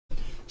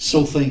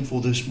So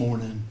thankful this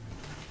morning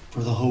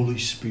for the Holy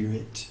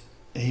Spirit.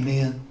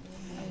 Amen.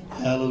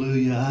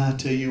 Hallelujah. I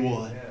tell you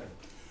what,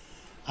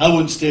 I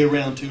wouldn't stay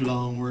around too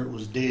long where it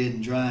was dead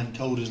and dry and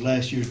cold as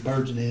last year's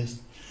bird's nest.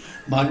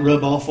 Might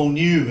rub off on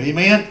you.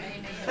 Amen.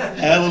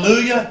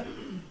 Hallelujah.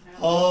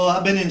 Oh,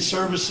 I've been in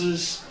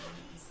services.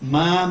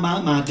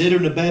 My deader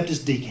than a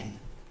Baptist deacon.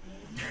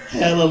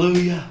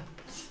 Hallelujah.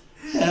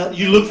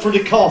 You look for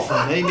the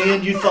coffin.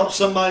 Amen. You thought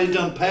somebody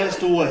done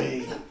passed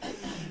away.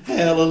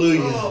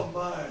 Hallelujah.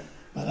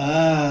 But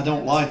I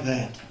don't like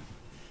that.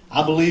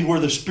 I believe where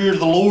the Spirit of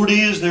the Lord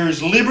is, there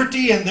is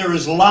liberty and there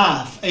is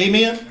life.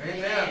 Amen?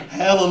 Amen.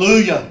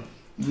 Hallelujah.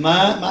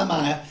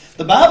 My.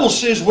 The Bible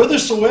says,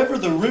 whithersoever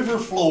the river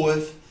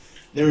floweth,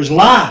 there is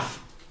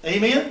life.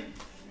 Amen?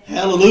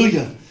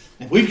 Hallelujah.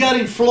 If we've got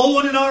Him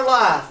flowing in our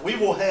life, we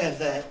will have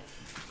that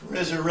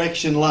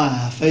resurrection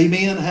life.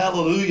 Amen?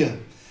 Hallelujah.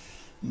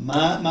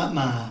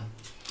 My.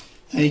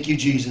 Thank you,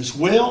 Jesus.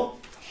 Well,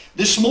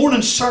 this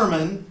morning's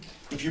sermon,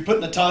 if you're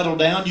putting a title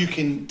down, you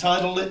can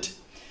title it,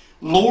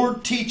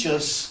 Lord, Teach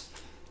Us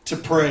to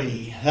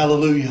Pray.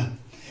 Hallelujah.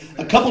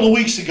 A couple of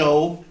weeks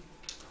ago,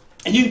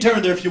 and you can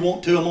turn there if you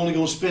want to. I'm only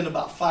going to spend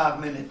about 5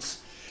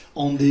 minutes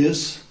on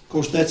this. Of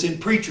course, that's in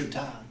preacher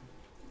time.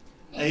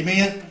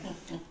 Amen.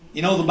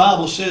 You know, the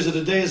Bible says that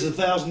a day is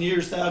 1,000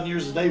 years, 1,000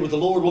 years a day with the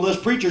Lord. Well,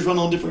 us preachers run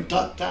on a different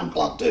time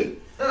clock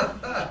too.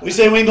 We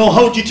say we ain't going to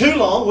hold you too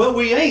long. Well,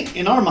 we ain't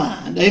in our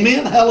mind.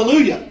 Amen.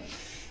 Hallelujah.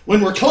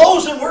 When we're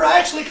closing, we're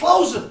actually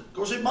closing. Of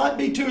course, it might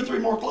be 2 or 3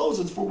 more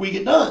closings before we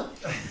get done.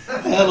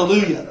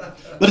 Hallelujah.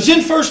 But it's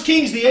in 1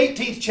 Kings, the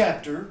 18th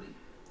chapter.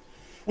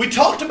 We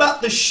talked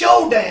about the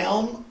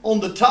showdown on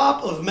the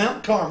top of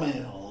Mount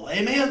Carmel.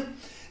 Amen.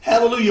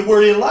 Hallelujah.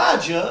 Where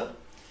Elijah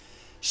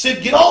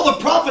said, get all the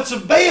prophets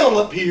of Baal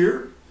up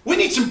here. We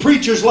need some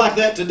preachers like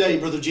that today,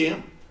 Brother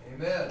Jim.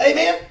 Amen.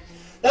 Amen.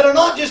 That are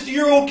not just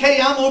you're okay,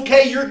 I'm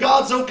okay, your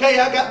God's okay,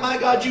 I got my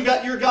God, you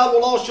got your God,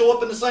 we'll all show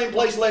up in the same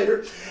place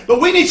later.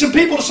 But we need some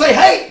people to say,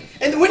 hey,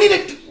 and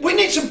we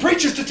need some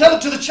preachers to tell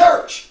it to the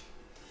church.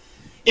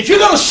 If you're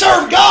going to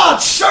serve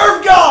God,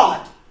 serve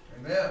God.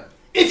 Amen.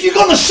 If you're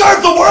going to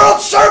serve the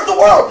world, serve the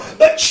world.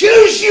 But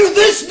choose you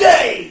this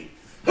day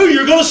who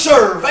you're going to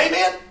serve.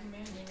 Amen?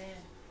 Amen.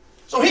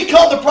 So he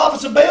called the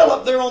prophets of Baal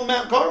up there on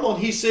Mount Carmel,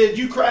 and he said,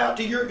 you cry out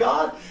to your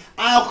God,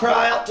 I'll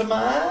cry out to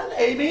mine.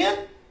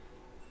 Amen?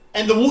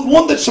 And the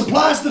one that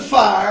supplies the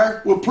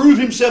fire will prove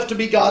himself to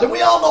be God. And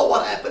we all know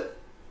what happened.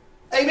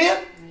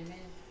 Amen? Amen.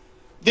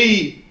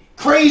 The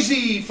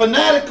crazy,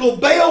 fanatical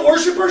Baal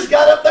worshippers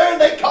got up there and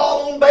they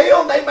called on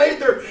Baal and they made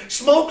their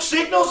smoke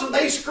signals and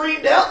they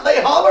screamed out and they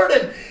hollered.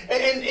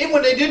 And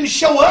when they didn't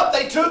show up,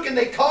 they took and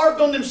they carved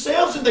on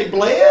themselves and they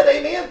bled.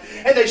 Amen?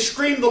 And they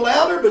screamed the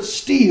louder, but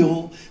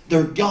still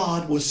their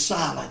God was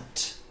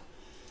silent.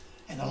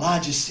 And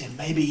Elijah said,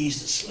 maybe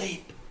he's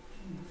asleep.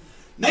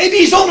 Maybe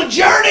he's on a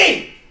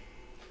journey.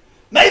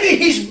 Maybe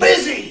he's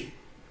busy.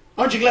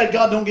 Aren't you glad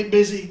God don't get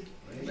busy?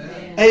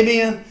 Amen.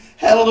 Amen.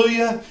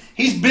 Hallelujah.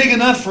 He's big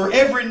enough for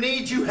every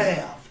need you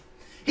have.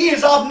 He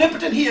is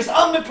omnipotent. He is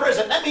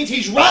omnipresent. That means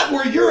He's right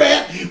where you're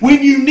at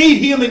when you need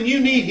Him, and you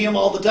need Him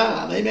all the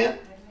time. Amen.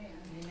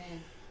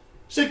 Amen.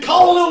 Said,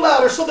 call a little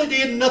louder. So they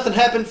did, and nothing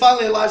happened.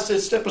 Finally, Elijah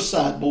said, step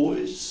aside,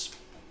 boys.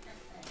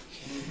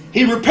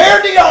 He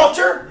repaired the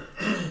altar.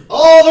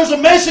 Oh, there's a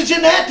message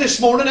in that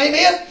this morning.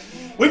 Amen.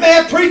 We may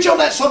have to preach on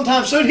that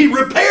sometime soon. He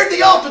repaired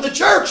the altar. The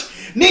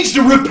church needs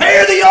to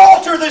repair the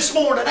altar this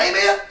morning.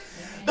 Amen?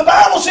 The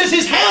Bible says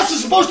His house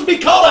is supposed to be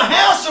called a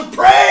house of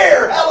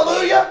prayer.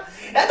 Hallelujah.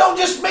 That don't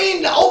just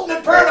mean the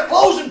opening prayer and a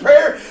closing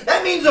prayer.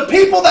 That means the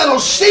people that'll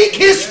seek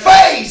His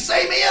face.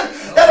 Amen?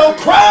 That'll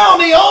cry on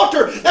the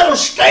altar. That'll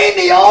stain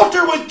the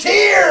altar with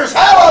tears.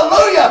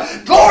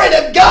 Hallelujah. Glory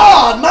to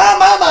God.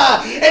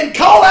 My. And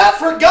call out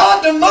for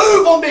God to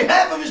move on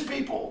behalf of His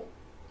people.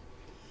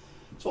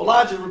 So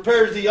Elijah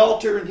repairs the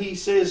altar and he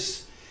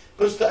says,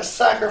 puts that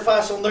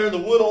sacrifice on there and the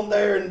wood on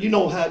there, and you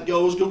know how it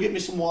goes. Go get me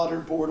some water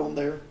and pour it on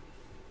there.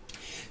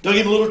 Dug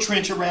him a little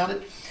trench around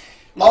it.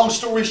 Long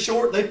story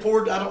short, they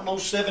poured,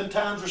 7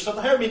 times or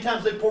something. However many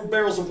times they poured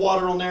barrels of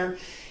water on there.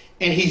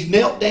 And he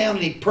knelt down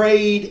and he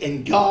prayed,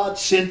 and God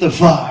sent the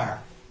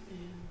fire.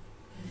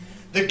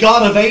 The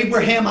God of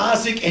Abraham,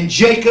 Isaac, and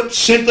Jacob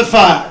sent the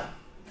fire.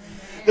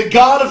 The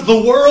God of the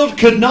world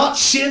could not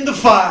send the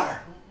fire.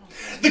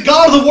 The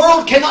God of the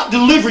world cannot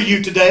deliver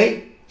you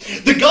today.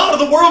 The God of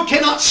the world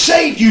cannot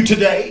save you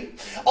today.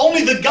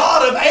 Only the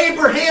God of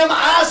Abraham,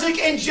 Isaac,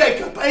 and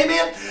Jacob.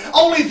 Amen.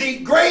 Only the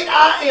great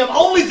I am.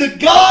 Only the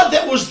God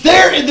that was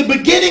there in the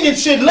beginning and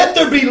said, let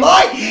there be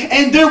light,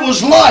 and there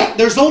was light.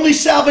 There's only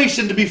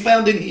salvation to be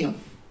found in Him.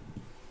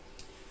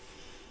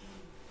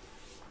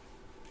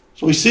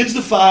 So He sends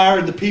the fire,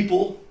 and the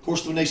people, of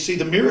course, when they see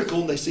the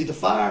miracle and they see the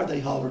fire, they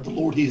holler, the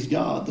Lord, He is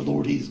God. The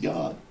Lord, He is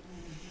God.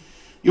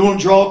 You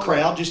want to draw a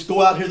crowd, just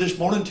go out here this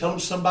morning and tell them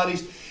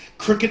somebody's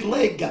crooked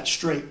leg got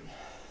straight.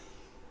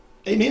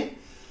 Amen.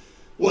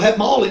 We'll have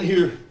them all in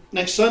here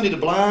next Sunday, the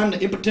blind,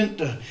 the impotent,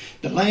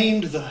 the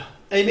lamed,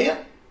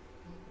 amen.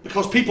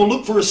 Because people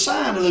look for a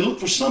sign, or they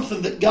look for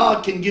something that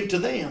God can give to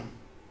them.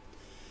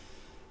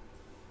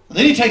 And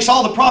then he takes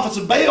all the prophets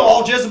of Baal,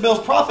 all Jezebel's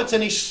prophets,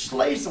 and he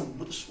slays them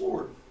with a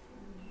sword.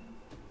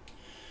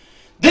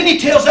 Then he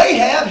tells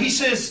Ahab, he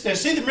says, now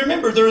see,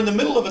 remember, they're in the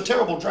middle of a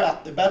terrible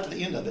drought. They're about to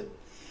the end of it.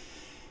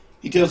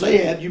 He tells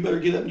Ahab, you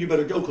better get up and you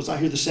better go, because I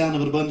hear the sound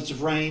of an abundance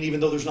of rain, even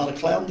though there's not a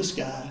cloud in the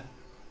sky.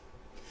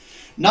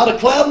 Not a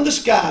cloud in the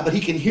sky, but he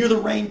can hear the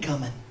rain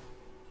coming.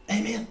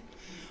 Amen.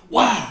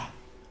 Why?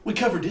 We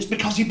covered this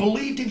because he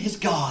believed in his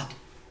God.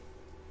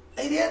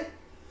 Amen.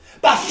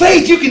 By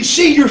faith you can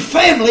see your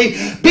family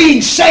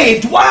being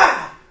saved.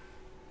 Why?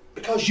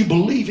 Because you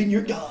believe in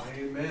your God.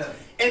 Amen.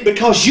 And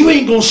because you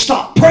ain't going to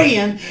stop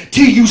praying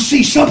till you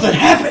see something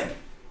happen.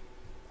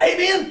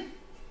 Amen.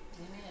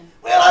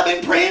 Well, I've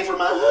been praying for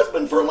my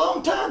husband for a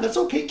long time. That's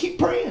okay. Keep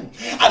praying.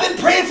 I've been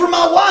praying for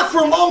my wife for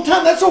a long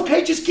time. That's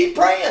okay. Just keep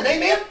praying.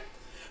 Amen.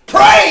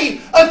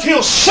 Pray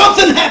until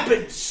something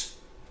happens.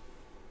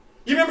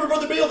 You remember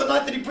Brother Bill, the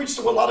night that he preached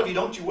to, well, a lot of you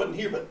don't. You wasn't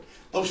here, but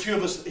those few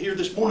of us here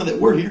this morning that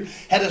were here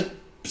had a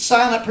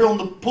sign up here on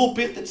the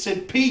pulpit that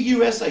said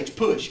PUSH,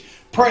 push.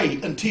 Pray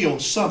until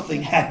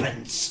something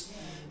happens.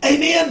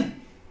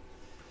 Amen.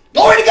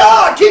 Glory to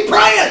God. Keep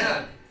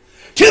praying.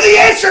 Till the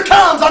answer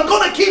comes, I'm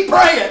going to keep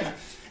praying.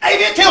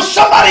 Amen. Till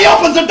somebody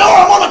opens the door,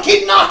 I want to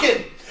keep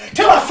knocking.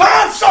 Till I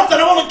find something,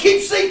 I want to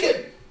keep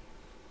seeking.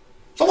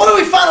 So what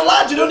do we find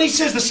Elijah doing? He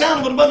says, the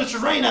sound of an abundance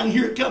of rain, I can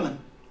hear it coming.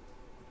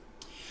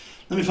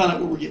 Let me find out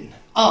where we're getting.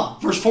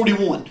 Verse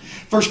 41,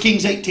 1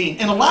 Kings 18.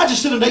 And Elijah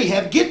said unto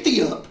Ahab, get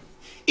thee up,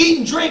 eat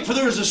and drink, for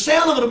there is a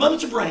sound of an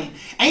abundance of rain.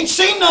 Ain't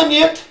seen none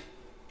yet,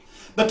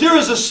 but there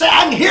is a sound.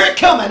 I can hear it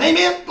coming.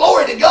 Amen.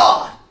 Glory to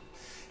God.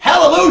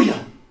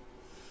 Hallelujah.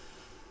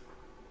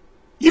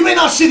 You may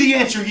not see the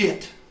answer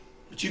yet,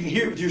 but you can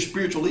hear it with your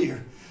spiritual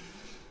ear.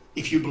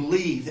 If you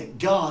believe that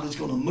God is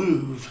going to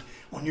move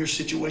on your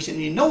situation.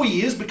 And you know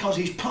he is because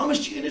he's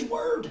promised you in his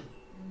word.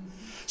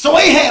 So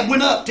Ahab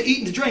went up to eat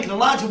and to drink, and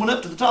Elijah went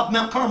up to the top of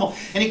Mount Carmel,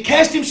 and he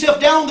cast himself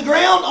down on the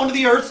ground, onto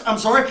the earth,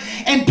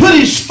 and put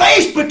his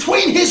face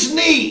between his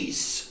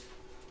knees.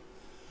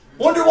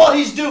 Wonder what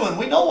he's doing.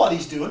 We know what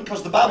he's doing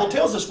because the Bible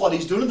tells us what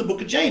he's doing in the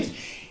book of James.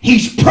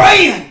 He's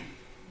praying.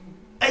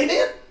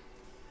 Amen.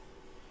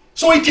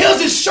 So he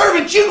tells his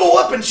servant, you go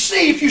up and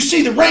see if you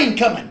see the rain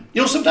coming.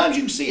 You know, sometimes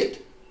you can see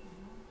it.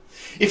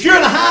 If you're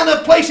in a high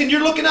enough place and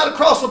you're looking out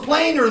across the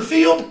plain or the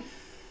field,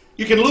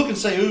 you can look and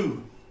say,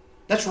 ooh,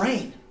 that's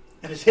rain.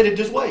 And it's headed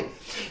this way.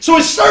 So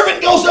his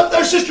servant goes up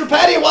there, Sister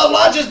Patty, while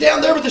Elijah's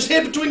down there with his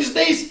head between his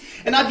knees.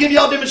 And I'd give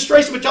y'all a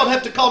demonstration, but y'all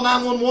have to call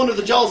 911 or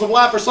the jaws of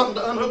life or something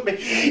to unhook me.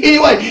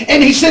 Anyway,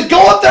 and he said,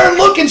 go up there and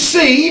look and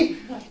see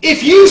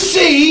if you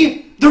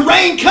see the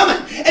rain coming.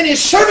 And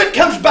his servant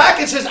comes back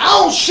and says, I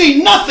don't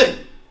see nothing.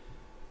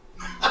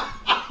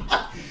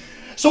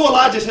 So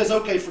Elijah says,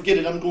 okay, forget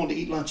it. I'm going to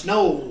eat lunch.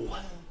 No.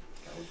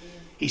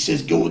 He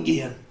says, go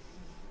again.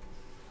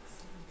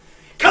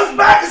 Comes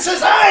back and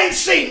says, I ain't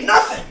seen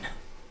nothing.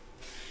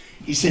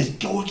 He says,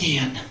 go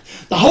again.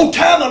 The whole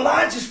time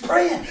Elijah's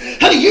praying.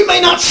 Honey, you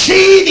may not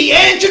see the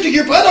answer to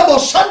your prayer.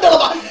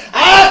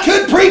 I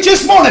could preach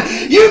this morning.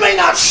 You may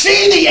not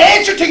see the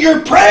answer to your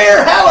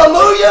prayer.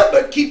 Hallelujah.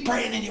 But keep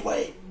praying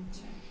anyway.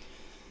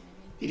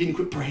 He didn't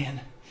quit praying.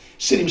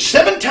 Sent him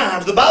 7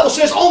 times. The Bible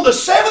says on the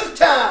 7th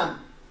time.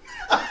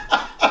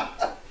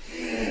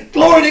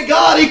 Glory to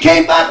God. He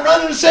came back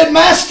running and said,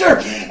 Master,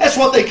 that's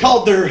what they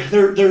called their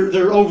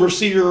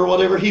overseer or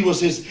whatever. He was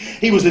his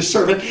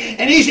servant.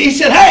 And he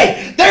said,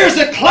 hey, there's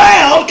a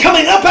cloud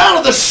coming up out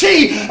of the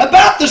sea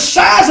about the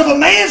size of a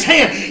man's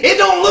hand. It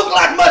don't look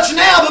like much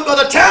now, but by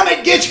the time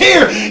it gets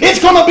here, it's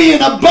going to be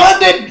an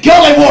abundant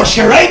gully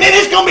washer. Amen.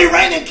 It's going to be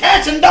raining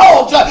cats and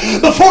dogs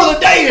before the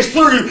day is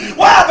through.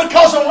 Why?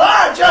 Because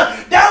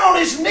Elijah, down on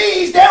his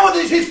knees, down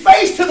with his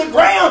face to the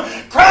ground,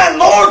 crying,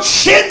 Lord,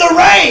 send the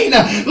rain.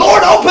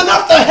 Lord, open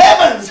up the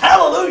heavens.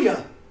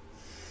 Hallelujah.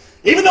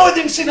 Even though he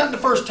didn't see nothing the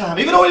first time.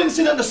 Even though he didn't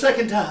see nothing the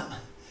second time.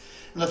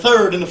 And the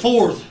third and the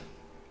fourth.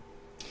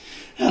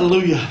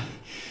 Hallelujah.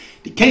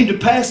 It came to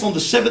pass on the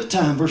 7th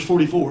time. Verse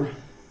 44.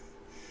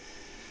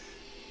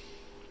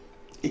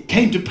 It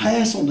came to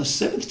pass on the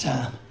 7th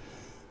time.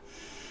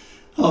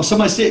 Oh,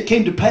 somebody said it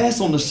came to pass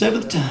on the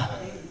 7th time.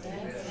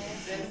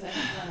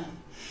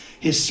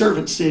 His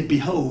servant said,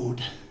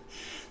 behold,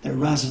 there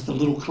riseth a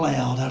little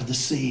cloud out of the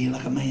sea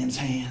like a man's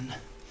hand.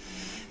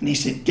 And he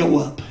said, go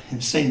up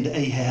and say unto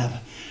Ahab,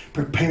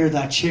 prepare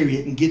thy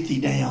chariot and get thee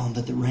down,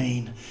 that the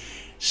rain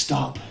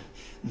stop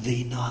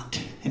thee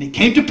not. And it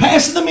came to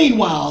pass in the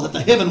meanwhile that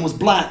the heaven was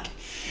black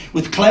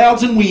with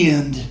clouds and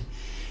wind.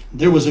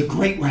 There was a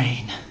great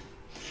rain.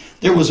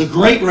 There was a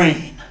great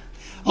rain.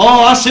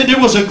 Oh, I said there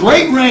was a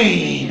great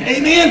rain.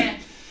 Amen.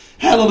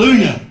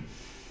 Hallelujah.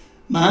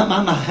 My.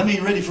 How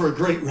many ready for a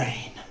great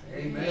rain?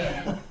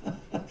 Amen.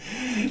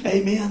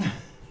 Amen.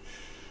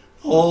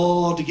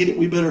 Oh, to get it,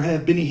 we better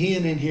have Benny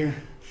Hinn in here.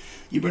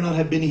 You better not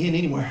have Benny Hinn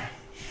anywhere.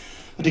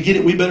 But to get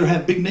it, we better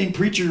have big name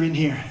preacher in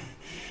here.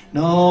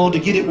 No, to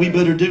get it we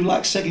better do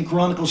like 2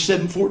 Chronicles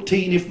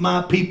 7:14. If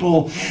my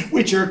people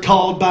which are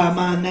called by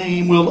my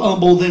name will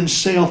humble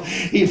themselves,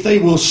 if they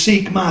will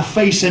seek my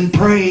face and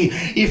pray,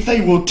 if they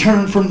will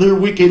turn from their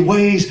wicked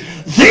ways,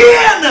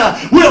 then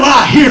will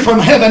I hear from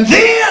heaven.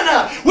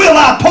 Then will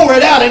I pour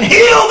it out and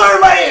heal their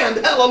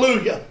land.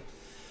 Hallelujah.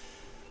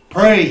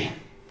 Pray.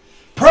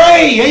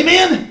 Pray.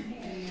 Amen.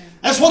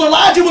 That's what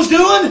Elijah was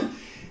doing.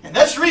 And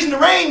that's the reason the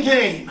rain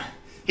came.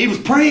 He was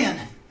praying.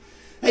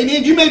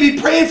 Amen. You may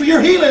be praying for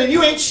your healing and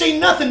you ain't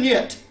seen nothing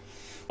yet.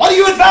 What do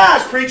you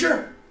advise,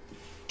 preacher?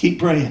 Keep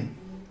praying.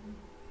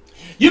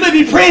 You may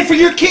be praying for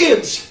your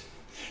kids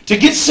to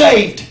get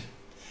saved.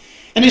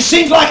 And it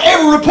seems like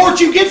every report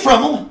you get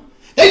from them,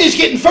 they're just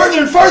getting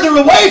further and further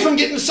away from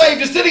getting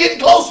saved instead of getting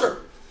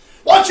closer.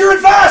 What's your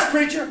advice,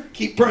 preacher?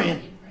 Keep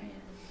praying.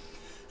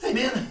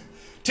 Amen.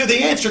 Till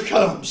the answer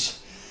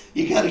comes.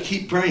 You got to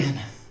keep praying.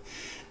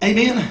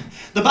 Amen.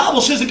 The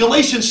Bible says in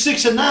Galatians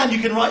 6 and 9, you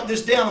can write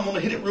this down. I'm going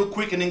to hit it real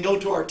quick and then go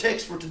to our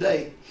text for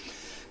today.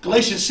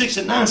 Galatians 6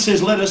 and 9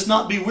 says, let us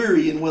not be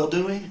weary in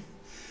well-doing,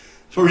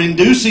 for in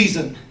due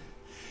season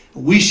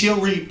we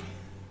shall reap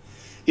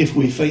if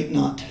we faint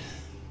not.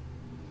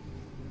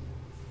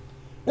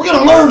 We're going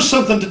to learn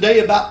something today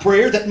about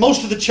prayer that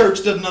most of the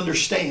church doesn't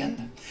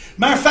understand.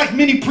 Matter of fact,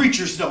 many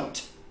preachers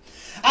don't.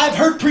 I've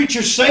heard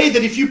preachers say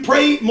that if you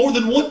pray more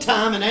than one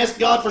time and ask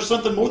God for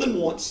something more than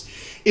once,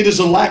 it is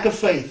a lack of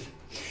faith.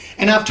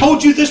 And I've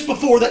told you this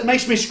before, that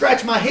makes me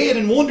scratch my head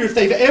and wonder if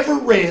they've ever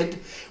read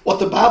what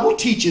the Bible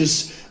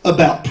teaches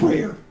about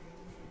prayer.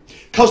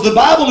 Because the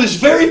Bible is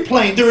very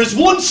plain. There is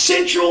one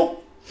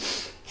central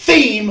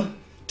theme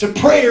to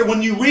prayer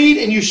when you read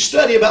and you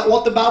study about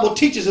what the Bible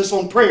teaches us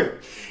on prayer.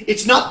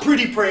 It's not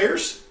pretty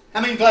prayers.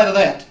 How many are glad of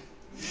that?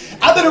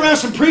 I've been around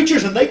some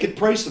preachers and they could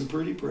pray some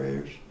pretty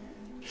prayers.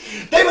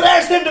 They would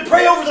ask them to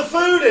pray over the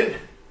food and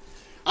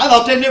I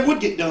thought that never would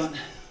get done.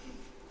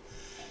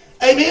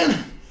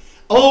 Amen.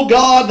 Oh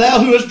God,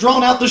 thou who hast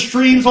drawn out the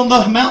streams on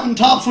the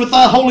mountaintops with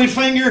thy holy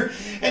finger,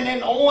 and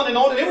then on and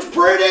on. And it was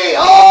pretty.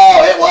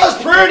 Oh, it was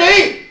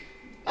pretty.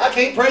 I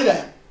can't pray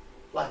that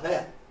like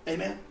that.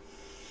 Amen.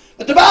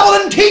 But the Bible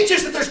doesn't teach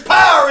us that there's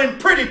power in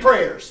pretty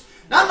prayers.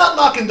 Now, I'm not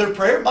knocking their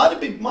prayer.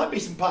 Might be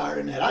some power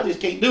in that. I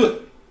just can't do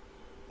it.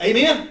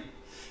 Amen.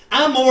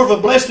 I'm more of a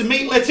blessed and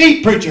meat, let's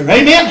eat preacher.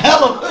 Amen.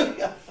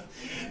 Hallelujah.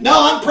 No,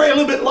 I'm praying a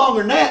little bit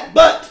longer than that,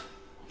 but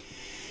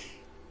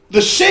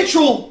the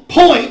central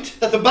point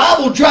that the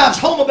Bible drives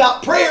home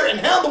about prayer and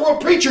how in the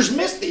world preachers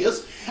miss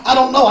this, I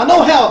don't know. I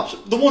know how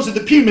the ones at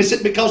the pew miss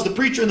it because the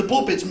preacher in the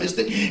pulpit's missed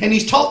it and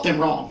he's taught them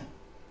wrong.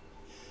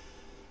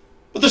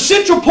 But the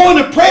central point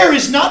of prayer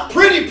is not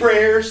pretty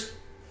prayers,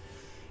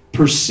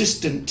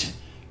 persistent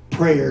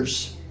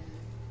prayers.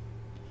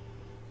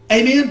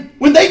 Amen.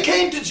 When they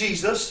came to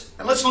Jesus,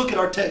 and let's look at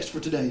our text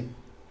for today.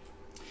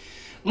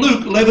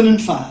 Luke 11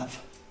 and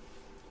 5.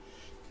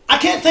 I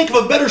can't think of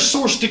a better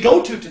source to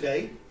go to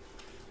today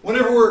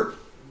whenever we're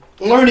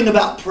learning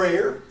about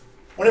prayer,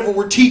 whenever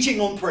we're teaching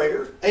on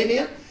prayer.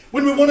 Amen.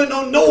 When we want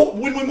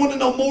to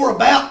know more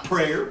about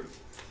prayer.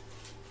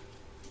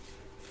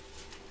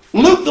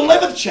 Luke the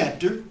 11th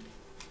chapter.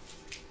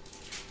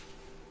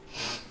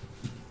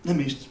 Let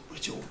me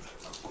switch over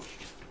real quick.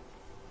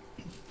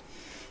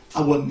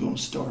 I wasn't going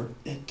to start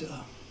at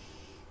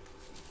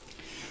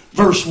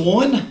verse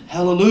 1.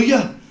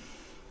 Hallelujah.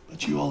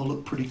 But you all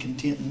look pretty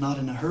content and not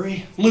in a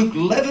hurry. Luke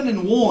 11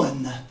 and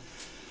 1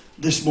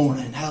 this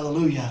morning.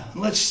 Hallelujah.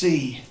 Let's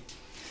see.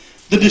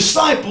 The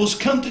disciples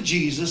come to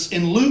Jesus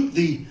in Luke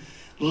the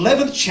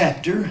 11th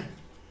chapter,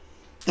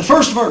 the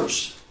first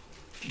verse.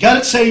 If you got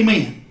it, say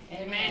amen.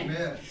 Amen.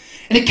 Amen.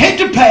 And it came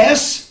to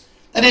pass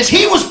that as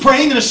he was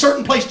praying in a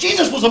certain place,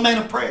 Jesus was a man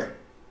of prayer.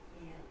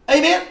 Yeah.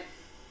 Amen.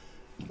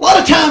 A lot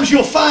of times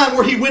you'll find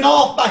where he went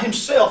off by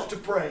himself to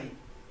pray.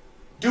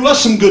 Do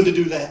us some good to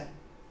do that.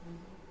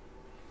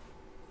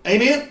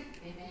 Amen?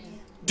 Amen.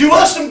 Do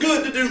us some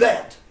good to do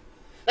that.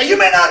 Now you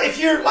may not, if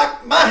you're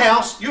like my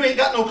house, you ain't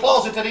got no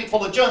closet that ain't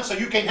full of junk, so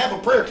you can't have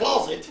a prayer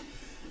closet,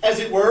 as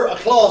it were, a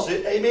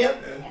closet. Amen?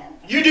 Yeah.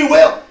 You do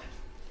well.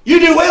 You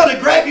do well to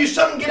grab you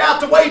something, get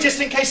out the way just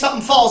in case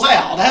something falls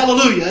out.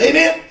 Hallelujah.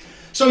 Amen?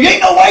 So you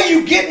ain't no way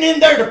you getting in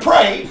there to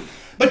pray,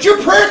 but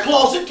your prayer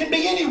closet can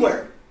be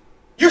anywhere.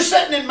 You're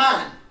setting in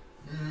mine.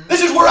 Mm-hmm.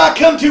 This is where I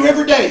come to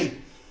every day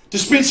to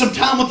spend some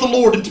time with the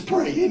Lord and to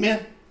pray.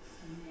 Amen?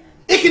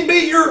 It can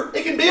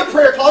be a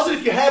prayer closet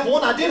if you have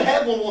one. I did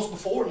have one once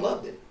before and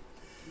loved it.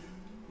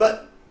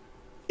 But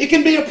it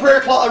can be a prayer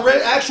closet,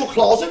 an actual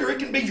closet, or it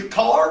can be your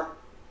car.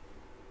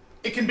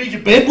 It can be your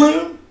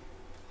bedroom.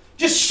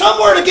 Just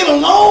somewhere to get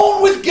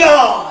alone with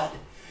God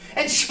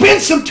and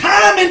spend some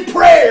time in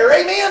prayer.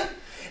 Amen?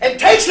 And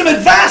take some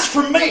advice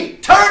from me.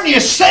 Turn your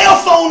cell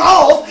phone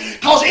off,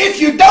 because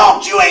if you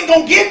don't, you ain't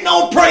going to get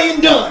no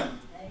praying done.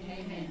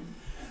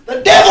 The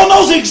devil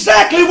knows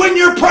exactly when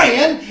you're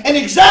praying and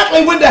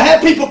exactly when to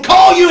have people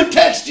call you and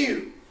text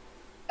you.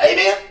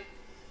 Amen?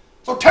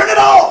 So turn it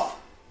off.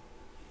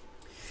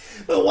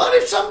 But what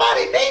if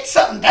somebody needs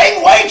something? They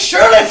can wait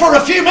surely for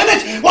a few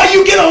minutes while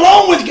you get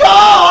along with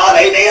God.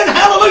 Amen?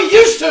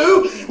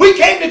 Hallelujah. We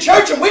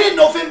church and we didn't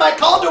know if anybody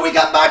called until we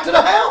got back to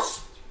the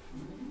house.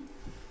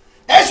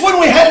 That's when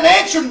we had an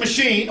answering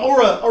machine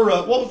or a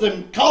what was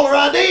them, caller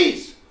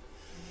IDs.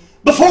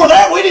 Before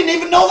that, we didn't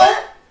even know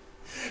that.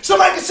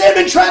 Somebody could say, I've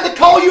been trying to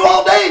call you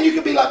all day, and you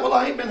could be like, well,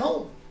 I ain't been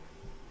home.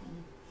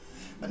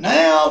 But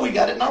now we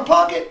got it in our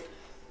pocket.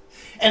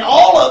 And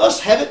all of us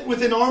have it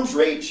within arm's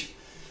reach.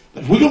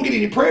 But if we're going to get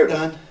any prayer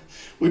done,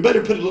 we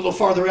better put it a little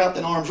farther out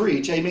than arm's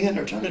reach. Amen.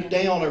 Or turn it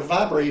down or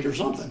vibrate or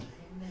something.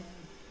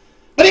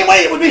 But anyway,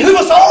 it would behoove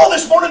us all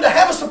this morning to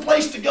have us a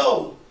place to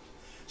go.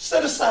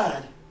 Set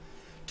aside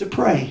to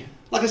pray.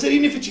 Like I said,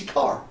 even if it's your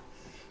car.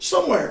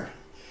 Somewhere.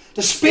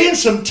 To spend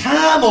some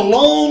time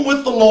alone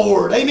with the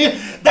Lord. Amen.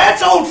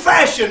 That's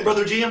old-fashioned,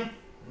 Brother Jim.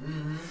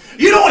 Mm-hmm.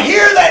 You don't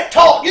hear that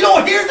taught. You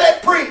don't hear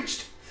that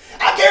preached.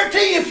 I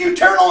guarantee you if you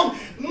turn on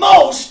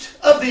most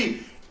of the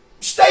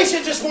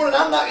stations this morning,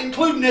 I'm not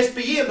including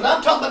SBN, but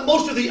I'm talking about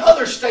most of the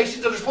other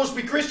stations that are supposed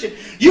to be Christian,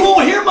 you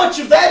won't hear much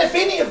of that, if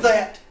any of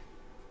that.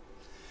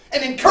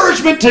 An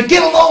encouragement to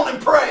get alone and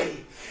pray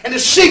and to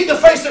seek the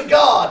face of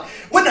God.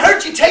 Wouldn't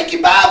hurt you take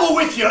your Bible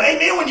with you,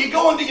 amen, when you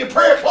go into your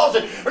prayer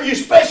closet or your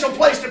special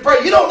place to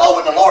pray. You don't know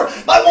when the Lord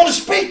might want to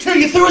speak to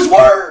you through His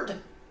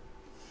Word.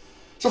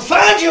 So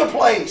find you a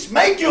place.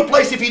 Make you a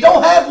place. If you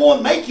don't have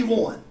one, make you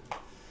one.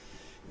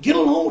 Get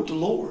along with the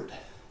Lord.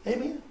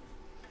 Amen.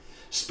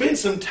 Spend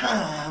some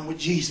time with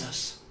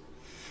Jesus.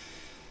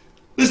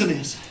 Listen to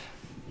this.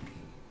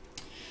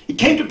 It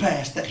came to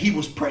pass that he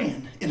was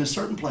praying in a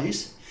certain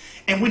place,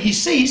 and when he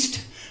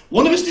ceased,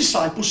 one of his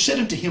disciples said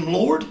unto him,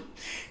 Lord,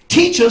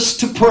 teach us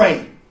to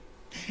pray,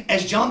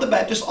 as John the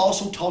Baptist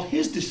also taught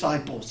his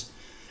disciples.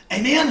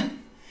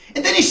 Amen.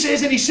 And then he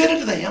says, and he said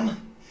unto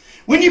them,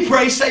 when you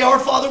pray, say, Our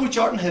Father which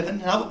art in heaven.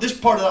 Now, this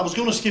part I was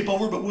going to skip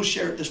over, but we'll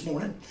share it this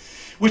morning.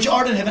 Which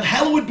art in heaven,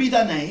 hallowed be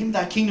thy name.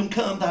 Thy kingdom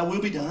come, thy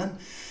will be done,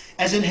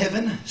 as in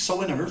heaven,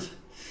 so in earth.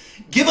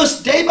 Give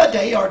us day by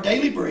day our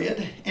daily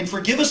bread, and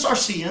forgive us our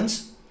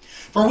sins,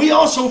 for we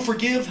also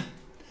forgive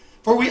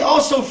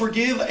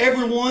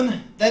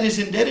everyone that is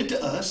indebted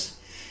to us.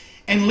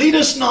 And lead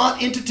us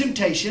not into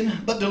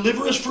temptation, but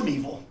deliver us from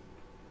evil.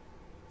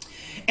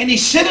 And he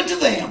said unto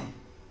them,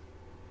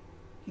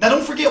 now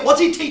don't forget, what's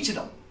he teaching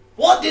them?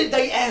 What did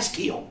they ask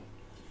him?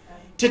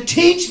 To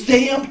teach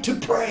them to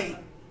pray.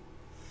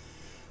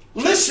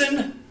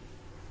 Listen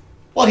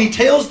what he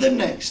tells them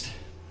next.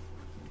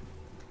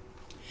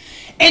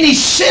 And he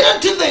said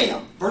unto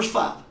them, verse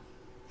 5,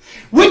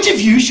 which of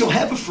you shall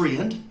have a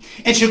friend,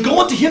 and shall go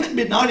unto him at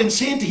midnight, and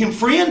say unto him,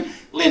 Friend,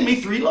 lend me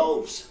 3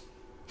 loaves.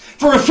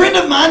 For a friend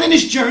of mine in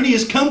his journey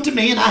is come to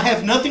me, and I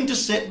have nothing to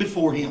set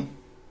before him.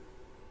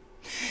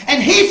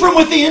 And he from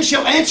within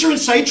shall answer and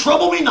say,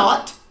 Trouble me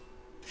not.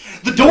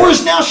 The door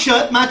is now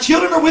shut. My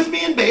children are with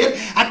me in bed.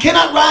 I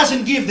cannot rise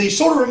and give thee.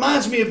 Sort of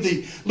reminds me of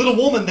the little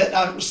woman that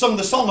I sung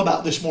the song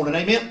about this morning.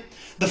 Amen.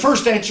 The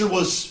first answer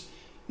was,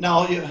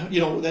 no,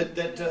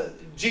 that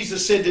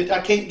Jesus said that I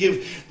can't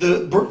give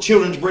the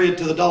children's bread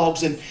to the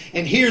dogs. And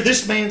here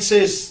this man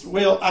says,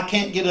 well, I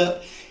can't get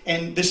up.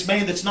 And this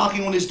man that's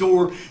knocking on his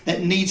door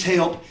that needs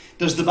help,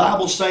 does the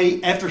Bible say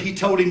after he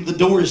told him the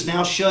door is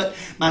now shut,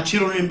 my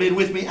children are in bed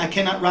with me, I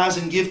cannot rise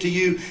and give to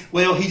you?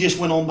 Well, he just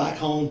went on back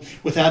home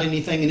without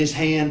anything in his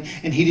hand,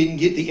 and he didn't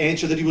get the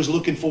answer that he was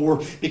looking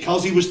for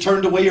because he was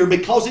turned away, or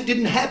because it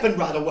didn't happen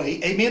right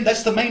away. Amen.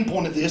 That's the main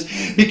point of this.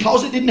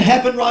 Because it didn't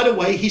happen right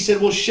away, he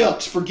said, well,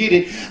 shucks, forget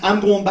it.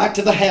 I'm going back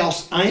to the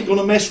house. I ain't going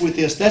to mess with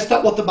this. That's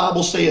not what the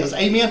Bible says.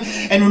 Amen.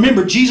 And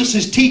remember, Jesus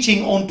is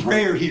teaching on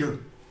prayer here.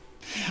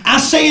 I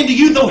say unto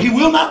you, though he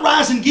will not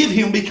rise and give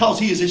him because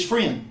he is his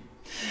friend,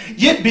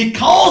 yet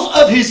because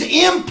of his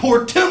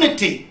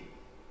importunity,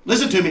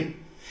 listen to me,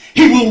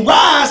 he will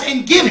rise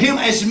and give him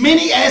as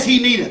many as he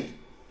needeth.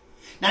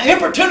 Now,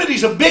 importunity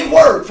is a big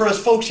word for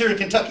us folks here in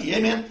Kentucky.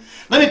 Amen.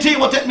 Let me tell you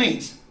what that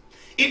means.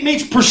 It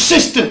means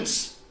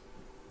persistence.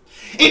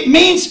 It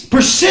means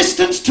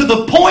persistence to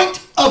the point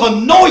of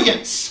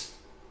annoyance.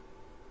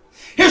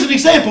 Here's an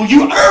example.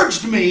 You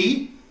urged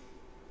me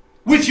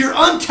with your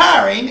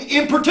untiring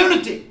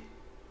importunity.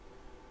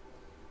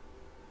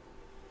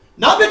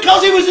 Not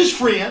because he was his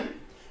friend,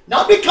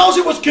 not because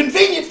it was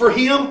convenient for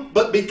him,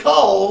 but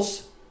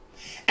because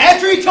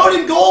after he told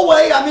him, go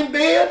away, I'm in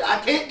bed, I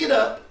can't get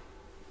up.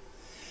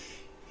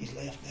 He's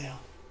left now.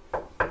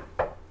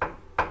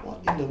 What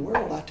in the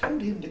world? I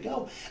told him to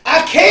go.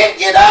 I can't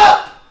get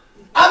up.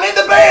 I'm in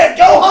the bed.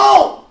 Go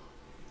home.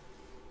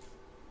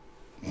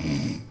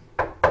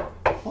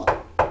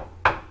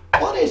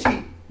 What is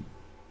he?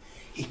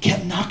 He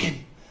kept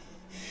knocking.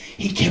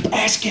 He kept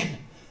asking.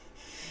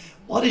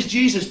 What is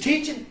Jesus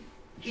teaching?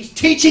 He's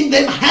teaching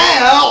them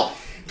how,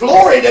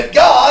 glory to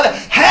God,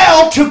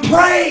 how to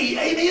pray.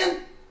 Amen.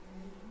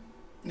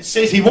 And it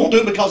says he won't do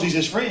it because he's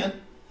his friend,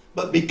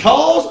 but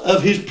because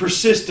of his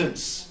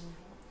persistence.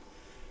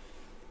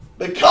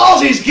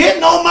 Because he's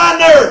getting on my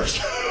nerves.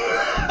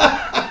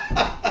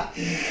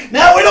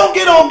 Now, we don't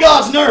get on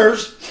God's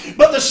nerves,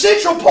 but the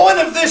central point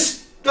of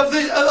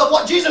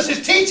what Jesus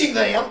is teaching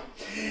them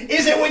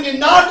is that when you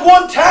knock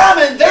one time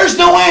and there's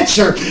no answer,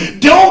 answer.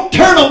 Don't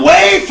turn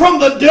away from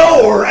the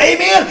door.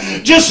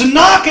 Amen. Just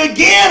knock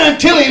again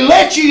until He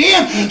lets you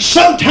in.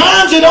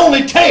 Sometimes it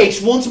only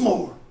takes once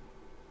more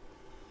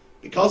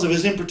because of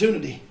His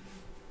importunity.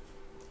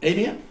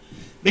 Amen.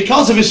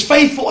 Because of His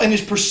faithful and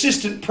His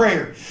persistent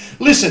prayer.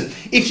 Listen,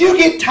 if you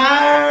get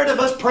tired of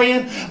us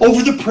praying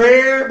over the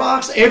prayer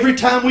box every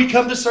time we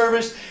come to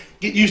service,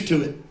 get used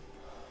to it.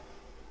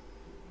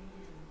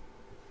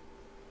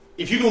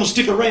 If you're going to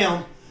stick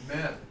around,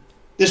 amen,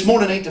 this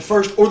morning ain't the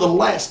first or the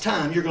last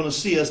time you're going to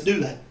see us do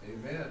that.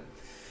 Amen.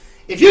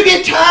 If you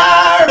get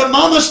tired of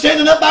Mama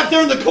standing up back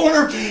there in the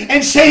corner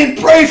and saying,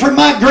 pray for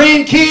my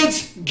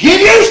grandkids, get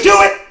used to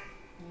it.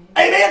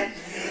 Amen.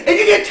 If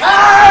you get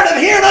tired of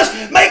hearing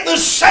us make the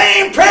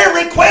same prayer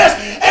request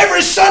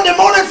every Sunday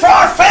morning for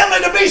our family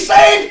to be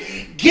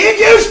saved, get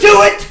used to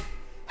it.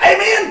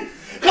 Amen.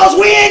 Because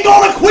we ain't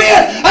going to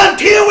quit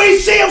until we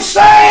see them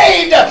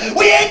saved.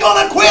 We ain't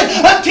going to quit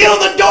until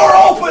the door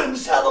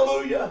opens.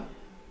 Hallelujah.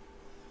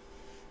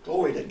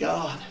 Glory to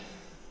God.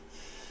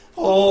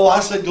 Oh, I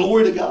said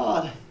glory to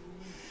God.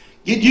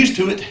 Get used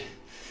to it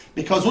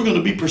because we're going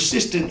to be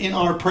persistent in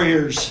our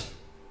prayers.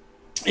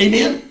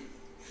 Amen.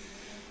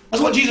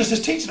 That's what Jesus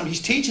is teaching them.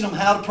 He's teaching them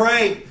how to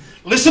pray.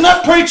 Listen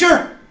up,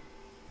 preacher.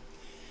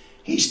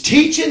 He's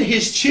teaching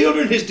His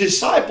children, His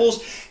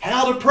disciples,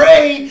 how to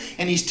pray,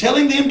 and He's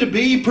telling them to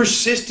be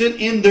persistent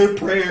in their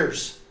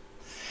prayers.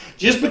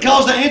 Just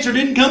because the answer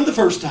didn't come the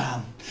first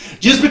time,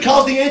 just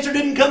because the answer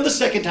didn't come the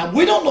second time,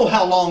 we don't know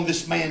how long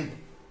this man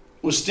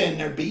was standing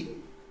there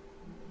beaten.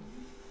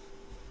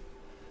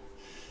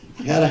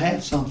 I got to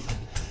have something.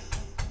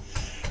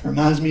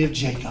 Reminds me of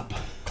Jacob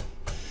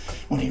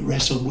when he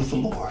wrestled with the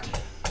Lord.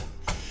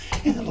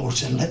 And the Lord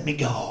said, let me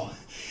go.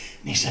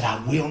 And he said,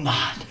 I will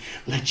not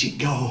let you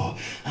go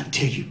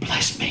until you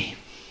bless me.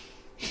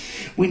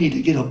 We need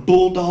to get a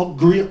bulldog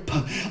grip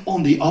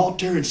on the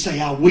altar and say,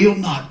 I will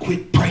not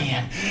quit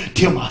praying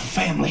till my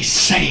family's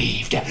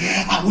saved.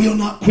 I will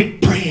not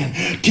quit praying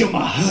till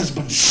my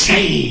husband's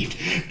saved.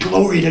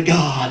 Glory to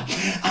God.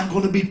 I'm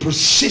going to be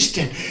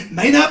persistent.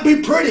 May not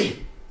be pretty.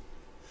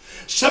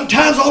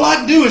 Sometimes all I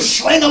can do is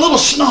sling a little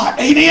snot.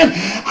 Amen.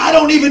 I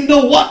don't even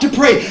know what to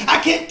pray. I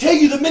can't tell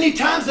you the many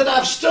times that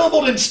I've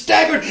stumbled and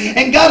staggered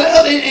and got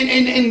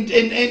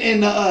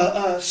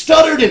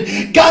stuttered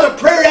and got a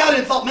prayer out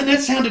and thought, man, that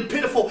sounded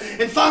pitiful.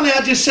 And finally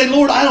I just say,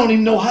 Lord, I don't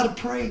even know how to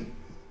pray.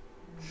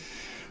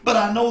 But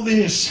I know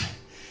this.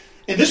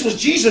 And this was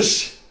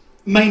Jesus'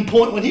 main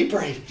point when He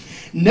prayed.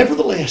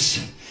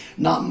 Nevertheless,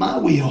 not my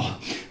will,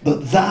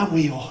 but thy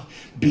will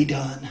be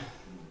done.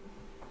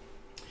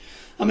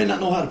 I may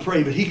not know how to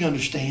pray, but He can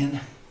understand.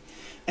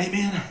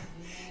 Amen.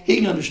 He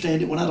can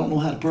understand it when I don't know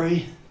how to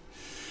pray.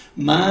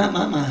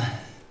 My.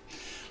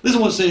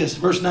 Listen what it says,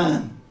 verse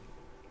 9.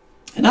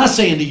 And I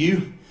say unto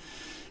you,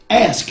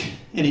 ask,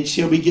 and it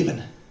shall be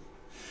given.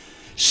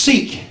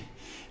 Seek,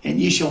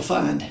 and ye shall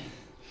find.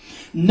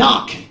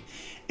 Knock,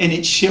 and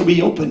it shall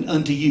be opened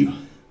unto you.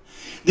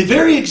 The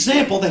very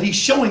example that He's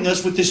showing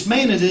us with this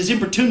man and his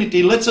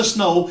importunity lets us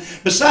know,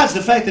 besides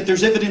the fact that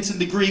there's evidence in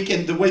the Greek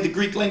and the way the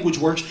Greek language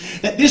works,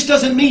 that this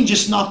doesn't mean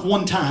just knock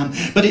one time,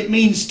 but it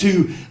means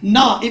to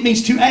knock. It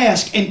means to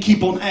ask and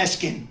keep on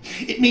asking.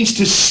 It means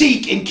to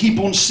seek and keep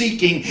on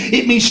seeking.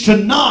 It means to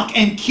knock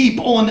and keep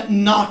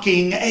on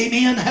knocking.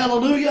 Amen.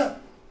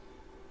 Hallelujah.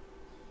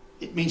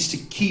 It means to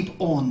keep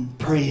on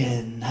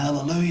praying.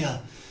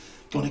 Hallelujah.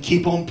 Going to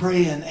keep on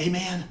praying.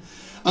 Amen.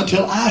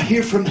 Until I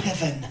hear from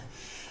heaven.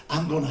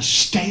 I'm going to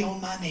stay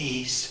on my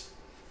knees.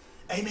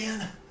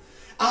 Amen.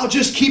 I'll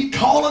just keep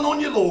calling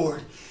on you,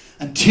 Lord,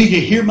 until you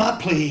hear my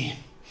plea.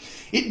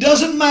 It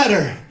doesn't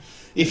matter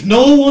if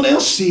no one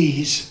else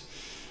sees,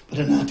 but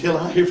until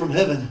I hear from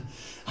heaven,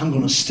 I'm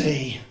going to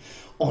stay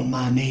on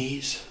my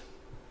knees.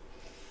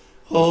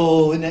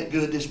 Oh, isn't that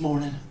good this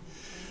morning?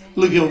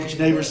 Look at what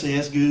your neighbor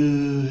says.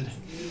 Good.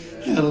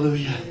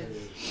 Hallelujah.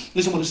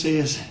 Listen what it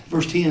says.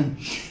 Verse 10.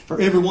 For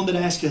everyone that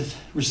asketh,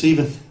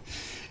 receiveth,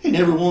 and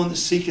everyone that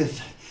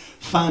seeketh,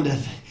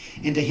 findeth,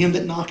 and to him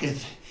that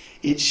knocketh,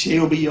 it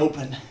shall be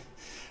open.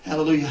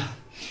 Hallelujah.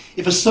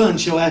 If a son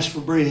shall ask for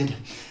bread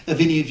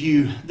of any of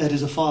you that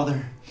is a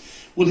father,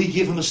 will he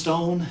give him a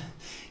stone?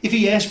 If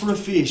he asks for a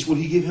fish, will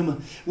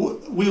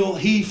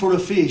he for a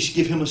fish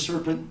give him a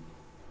serpent?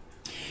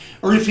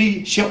 Or if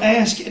he shall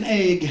ask an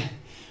egg,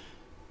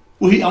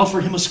 will he offer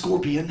him a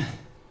scorpion?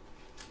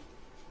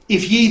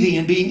 If ye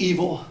then, being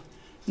evil,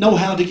 know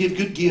how to give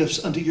good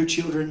gifts unto your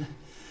children,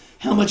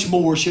 how much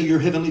more shall your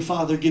heavenly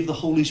Father give the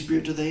Holy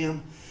Spirit to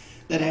them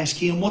that ask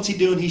Him? What's He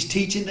doing? He's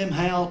teaching them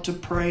how to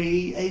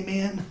pray.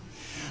 Amen.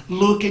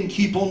 Look and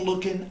keep on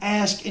looking.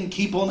 Ask and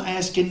keep on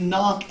asking.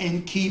 Knock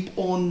and keep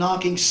on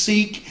knocking.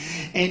 Seek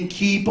and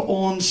keep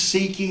on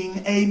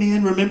seeking.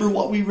 Amen. Remember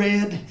what we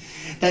read?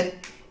 That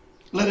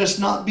let us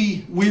not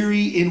be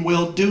weary in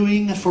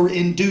well-doing, for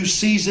in due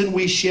season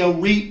we shall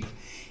reap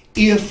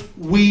if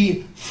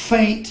we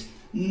faint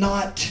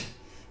not.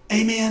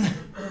 Amen.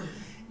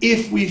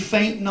 If we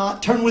faint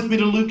not. Turn with me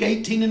to Luke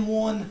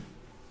 18:1.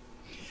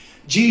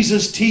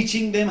 Jesus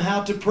teaching them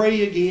how to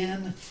pray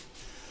again.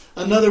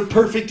 Another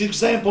perfect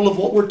example of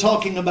what we're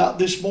talking about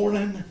this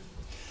morning.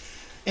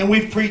 And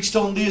we've preached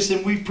on this,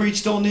 and we've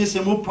preached on this,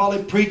 and we'll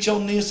probably preach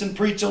on this and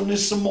preach on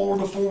this some more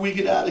before we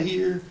get out of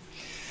here.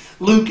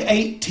 Luke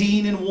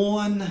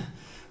 18:1.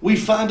 We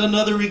find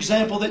another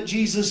example that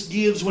Jesus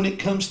gives when it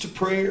comes to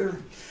prayer.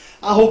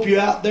 I hope you're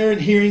out there and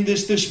hearing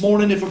this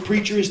morning. If a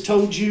preacher has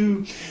told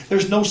you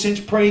there's no sense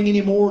praying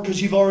anymore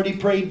because you've already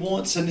prayed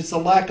once and it's a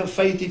lack of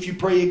faith if you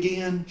pray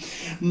again.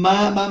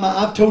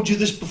 I've told you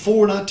this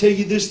before, and I'll tell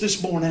you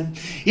this morning.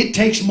 It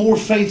takes more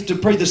faith to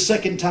pray the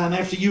second time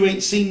after you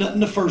ain't seen nothing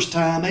the first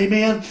time.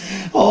 Amen?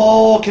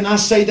 Oh, can I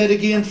say that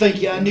again?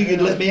 Thank you. I knew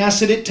you'd let me. I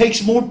said it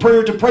takes more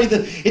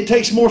it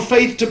takes more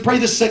faith to pray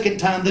the second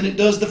time than it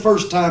does the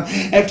first time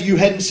after you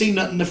hadn't seen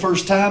nothing the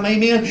first time.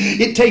 Amen?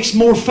 It takes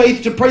more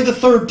faith to pray the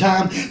third time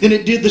than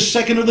it did the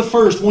second or the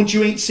first once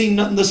you ain't seen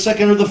nothing the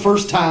second or the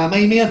first time.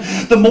 Amen.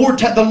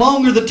 The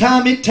longer the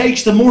time it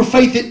takes, the more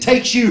faith it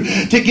takes you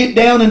to get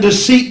down and to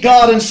seek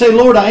God and say,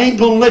 Lord, I ain't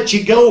going to let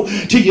you go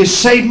till you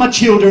save my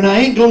children. I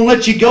ain't going to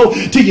let you go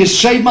till you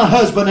save my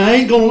husband. I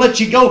ain't going to let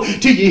you go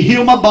till you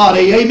heal my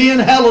body. Amen.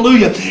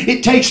 Hallelujah.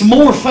 It takes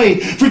more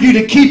faith for you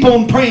to keep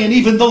on praying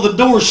even though the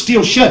door's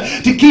still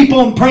shut, to keep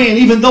on praying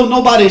even though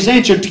nobody's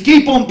answered, to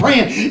keep on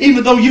praying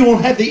even though you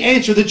don't have the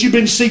answer that you've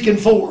been seeking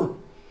for.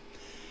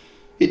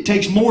 It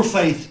takes more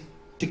faith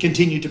to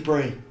continue to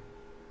pray,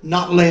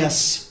 not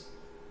less.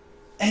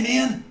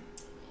 Amen?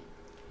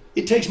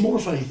 It takes more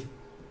faith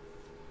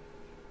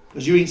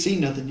because you ain't seen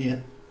nothing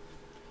yet,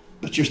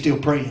 but you're still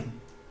praying.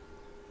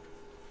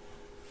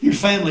 Your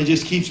family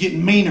just keeps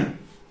getting meaner,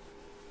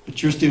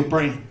 but you're still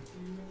praying.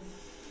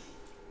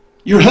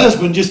 Your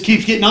husband just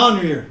keeps getting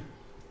ornerier,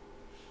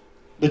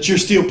 but you're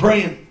still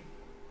praying.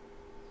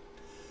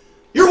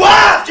 Your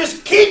wife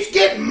just keeps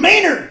getting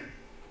meaner,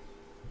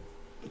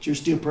 but you're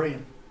still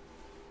praying.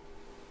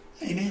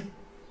 Amen.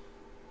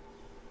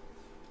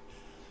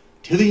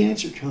 Till the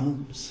answer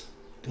comes,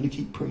 I'm going to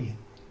keep praying.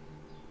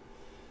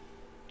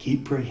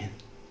 Keep praying.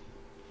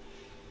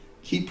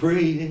 Keep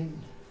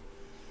praying.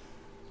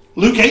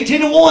 Luke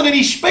 18:1, and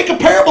he spake a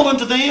parable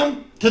unto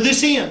them to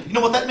this end. You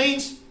know what that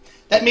means?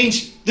 That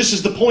means this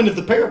is the point of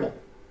the parable.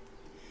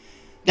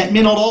 That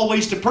men ought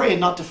always to pray and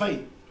not to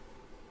faint.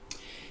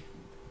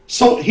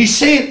 So he's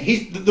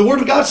saying, the Word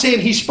of God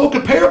saying he spoke a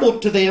parable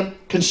to them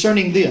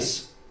concerning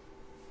this.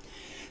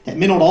 That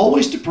men ought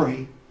always to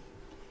pray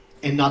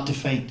and not to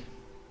faint.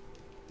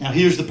 Now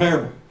here's the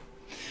parable.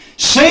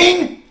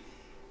 Saying,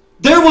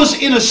 there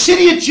was in a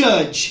city a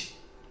judge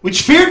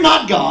which feared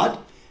not God,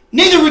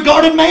 neither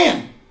regarded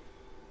man.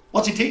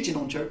 What's he teaching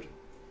on, church?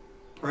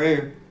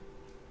 Prayer.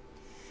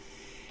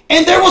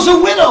 And there was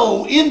a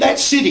widow in that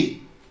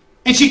city,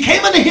 and she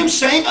came unto him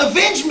saying,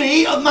 avenge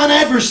me of mine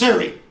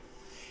adversary.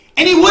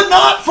 And he would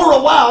not for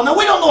a while. Now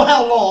we don't know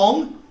how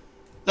long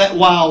that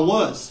while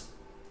was.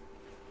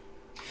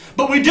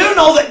 But we do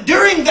know that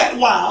during that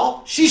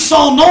while, she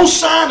saw no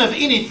sign of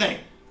anything.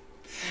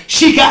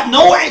 She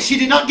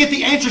did not get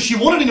the answer she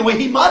wanted anyway.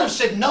 He might have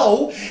said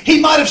no.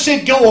 He might have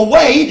said go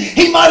away.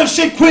 He might have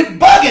said quit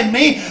bugging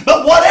me.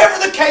 But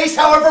whatever the case,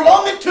 however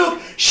long it took,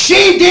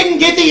 she didn't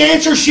get the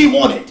answer she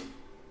wanted.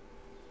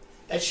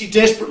 That she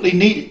desperately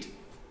needed.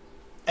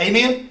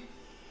 Amen?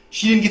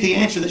 She didn't get the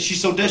answer that she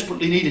so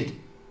desperately needed.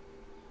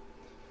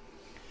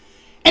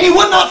 And he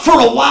would not for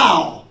a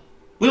while.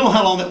 We don't know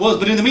how long that was,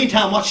 but in the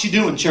meantime, what's she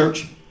doing,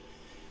 church?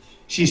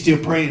 She's still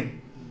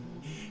praying.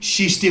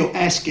 She's still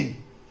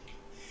asking.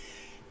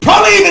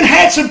 Probably even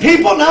had some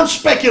people, and I'm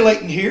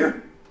speculating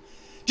here,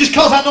 just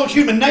because I know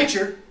human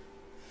nature.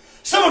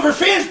 Some of her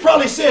friends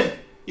probably said,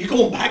 you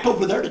going back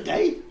over there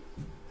today?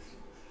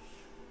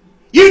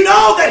 You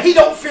know that he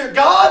don't fear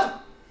God.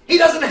 He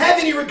doesn't have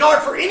any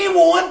regard for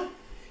anyone.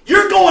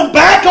 You're going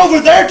back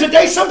over there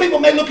today. Some people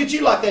may look at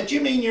you like that.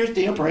 You mean you're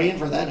still praying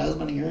for that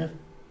husband of yours?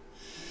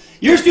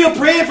 You're still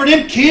praying for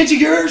them kids of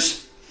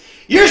yours?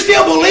 You're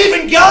still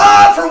believing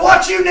God for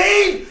what you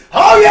need?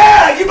 Oh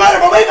yeah, you better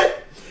believe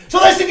it. So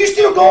they said, you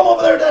still going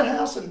over there to that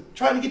house and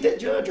trying to get that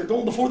judge, or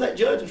going before that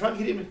judge and trying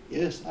to get him?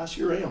 Yes, I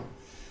sure am.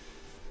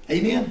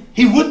 Amen.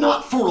 He would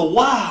not for a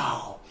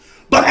while.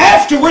 But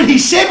afterward he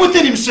said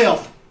within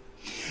himself,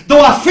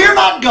 though I fear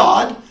not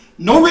God,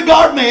 nor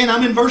regard man,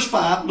 I'm in verse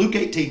 5, Luke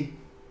 18.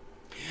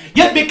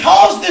 Yet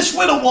because this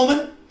widow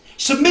woman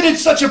submitted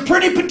such a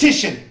pretty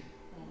petition,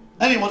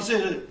 I didn't want to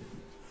say it.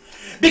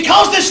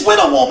 Because this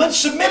widow woman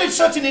submitted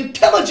such an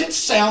intelligent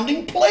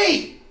sounding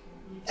plea.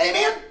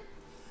 Amen?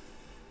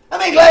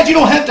 I'm glad you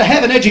don't have to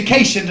have an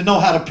education to know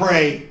how to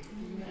pray.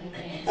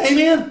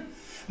 Amen?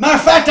 Matter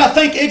of fact, I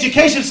think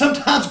education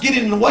sometimes gets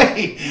in the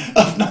way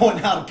of knowing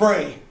how to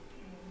pray.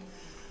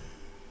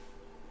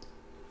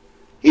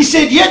 He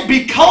said, yet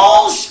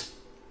because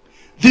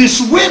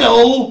this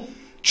widow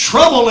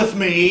troubleth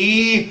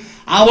me,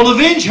 I will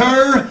avenge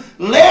her,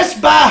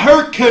 lest by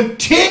her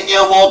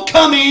continual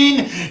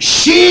coming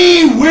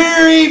she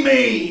weary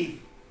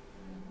me.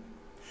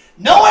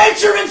 No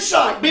answer in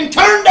sight. Been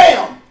turned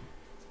down.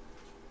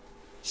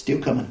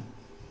 Still coming.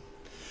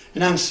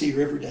 And I can see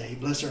her every day.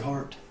 Bless her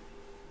heart.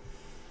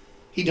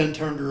 He done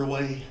turned her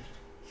away.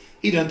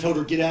 He done told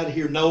her, get out of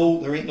here.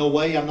 No, there ain't no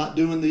way. I'm not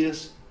doing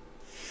this.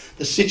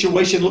 The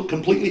situation looked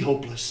completely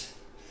hopeless.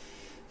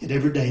 And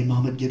every day,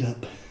 Mom would get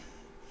up.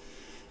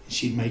 And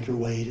she'd make her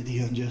way to the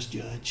unjust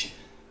judge.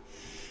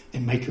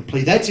 And make her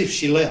plea. That's if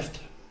she left.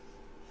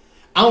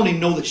 I don't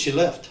even know that she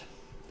left.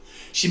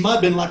 She might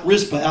have been like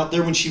Rizpah out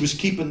there when she was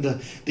keeping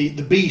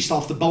the beast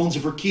off the bones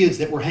of her kids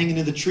that were hanging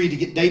in the tree to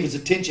get David's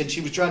attention.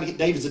 She was trying to get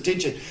David's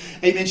attention.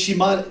 Amen.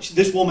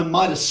 This woman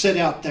might have sat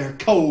out there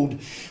cold,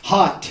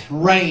 hot,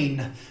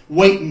 rain,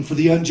 waiting for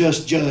the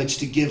unjust judge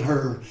to give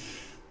her,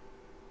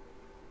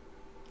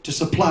 to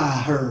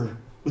supply her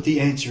with the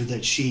answer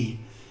that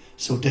she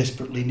so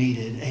desperately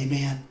needed.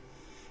 Amen.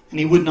 And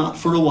he would not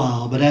for a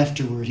while, but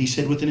afterward he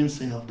said within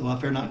himself, though I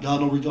fear not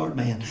God nor regard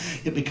man,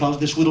 yet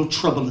because this widow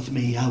troubleth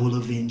me, I will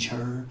avenge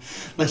her.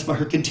 Lest by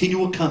her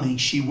continual coming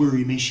she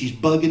weary me. She's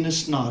bugging the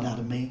snot out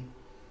of me.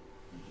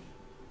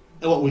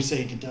 That's what we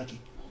say in Kentucky.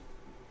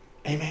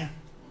 Amen.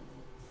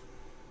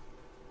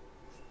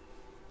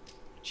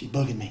 She's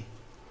bugging me.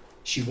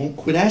 She won't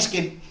quit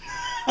asking.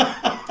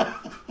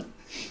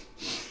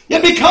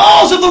 Yet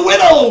because of the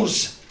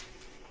widow's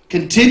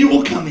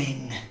continual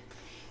coming,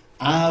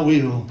 I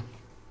will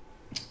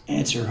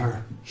answer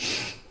her.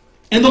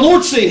 And the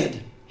Lord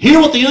said,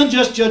 hear what the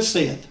unjust judge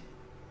saith.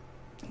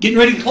 Getting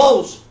ready to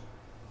close.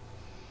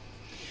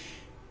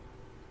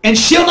 And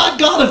shall not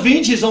God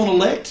avenge his own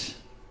elect,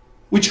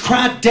 which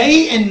cry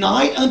day and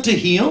night unto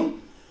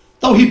him,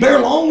 though he bear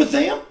long with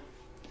them?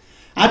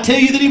 I tell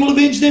you that he will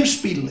avenge them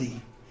speedily.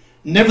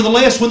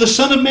 Nevertheless, when the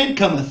Son of Man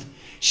cometh,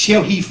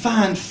 shall he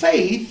find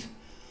faith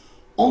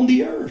on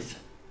the earth?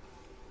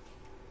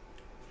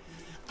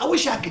 I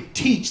wish I could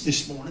teach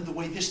this morning the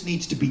way this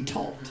needs to be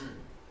taught.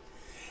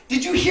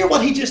 Did you hear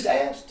what he just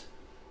asked?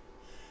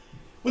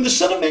 When the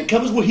Son of Man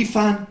comes, will he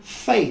find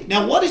faith?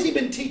 Now, what has he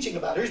been teaching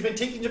about? He's been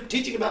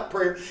teaching about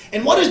prayer.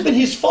 And what has been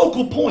his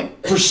focal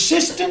point?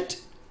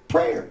 Persistent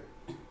prayer.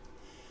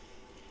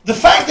 The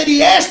fact that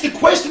he asked the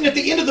question at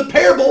the end of the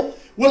parable,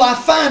 will I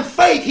find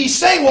faith? He's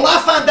saying, will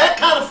I find that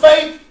kind of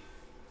faith?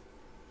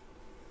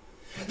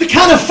 The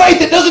kind of faith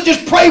that doesn't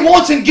just pray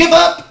once and give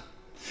up.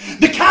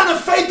 The kind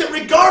of faith that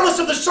regardless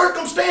of the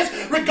circumstance,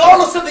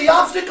 regardless of the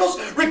obstacles,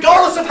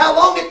 regardless of how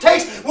long it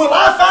takes, will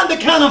I find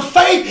the kind of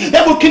faith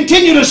that will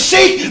continue to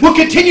seek, will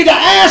continue to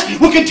ask,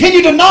 will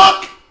continue to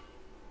knock?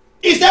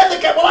 Is that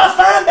the kind? Will I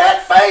find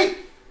that faith?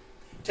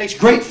 It takes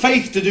great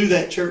faith to do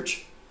that,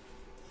 church.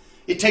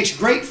 It takes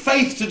great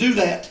faith to do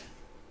that.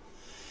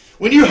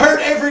 When you hurt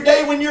every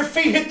day, when your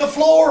feet hit the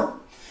floor,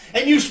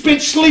 and you've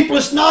spent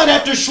sleepless night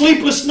after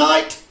sleepless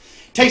night,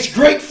 it takes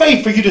great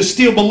faith for you to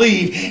still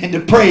believe and to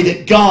pray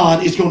that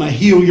God is going to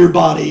heal your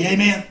body.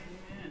 Amen?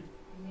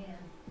 Amen.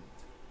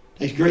 It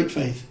takes great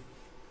faith.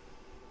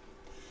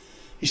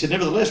 He said,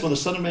 nevertheless, when the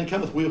Son of Man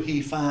cometh, will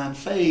he find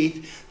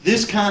faith?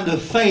 This kind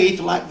of faith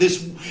like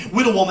this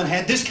widow woman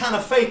had, this kind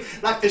of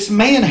faith like this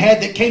man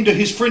had that came to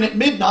his friend at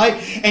midnight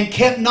and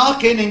kept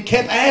knocking and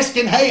kept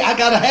asking, hey, I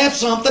got to have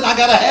something, I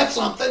got to have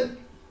something.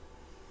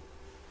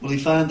 Will he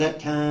find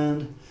that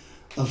kind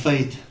of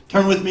faith?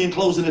 Turn with me in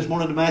closing this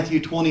morning to Matthew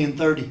 20 and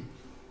 30.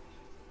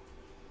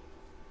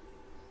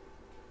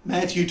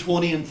 Matthew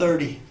 20 and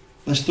 30.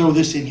 Let's throw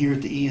this in here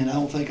at the end. I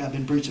don't think I've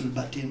been preaching for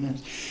about 10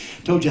 minutes.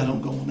 Told you I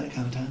don't go on that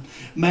kind of time.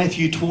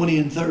 Matthew 20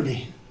 and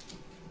 30.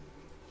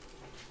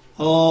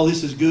 Oh,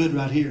 this is good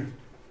right here.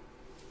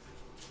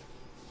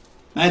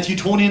 Matthew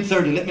 20 and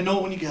 30. Let me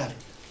know when you got it.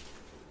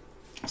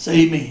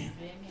 Say amen.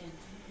 Amen.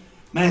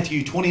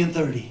 Matthew 20 and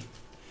 30.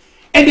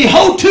 And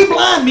behold, two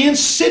blind men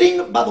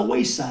sitting by the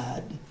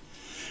wayside,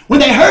 when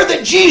they heard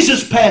that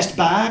Jesus passed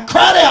by,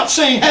 cried out,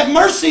 saying, have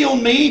mercy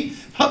on me.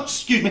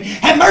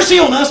 Have mercy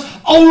on us,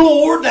 O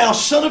Lord, thou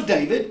Son of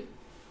David.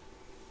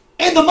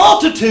 And the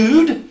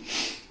multitude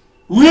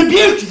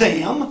rebuked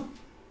them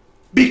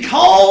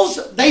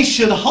because they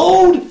should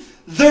hold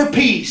their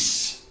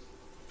peace.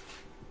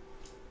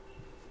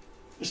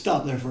 Let's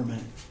stop there for a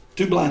minute.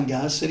 Two blind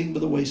guys sitting by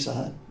the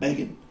wayside,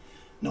 begging,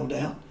 no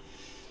doubt.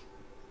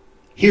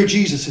 Here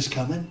Jesus is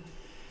coming.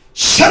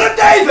 Son of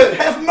David,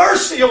 have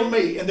mercy on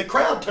me. And the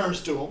crowd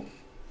turns to him.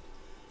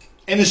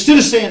 And instead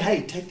of saying,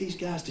 hey, take these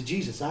guys to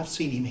Jesus. I've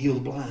seen him heal the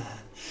blind.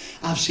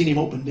 I've seen him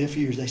open deaf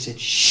ears. They said,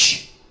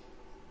 shh,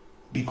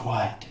 be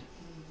quiet.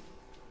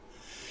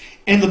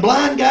 And the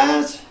blind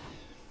guys,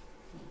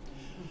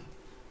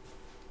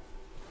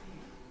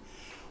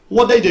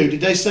 what'd they do?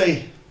 Did they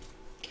say,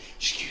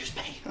 excuse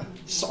me,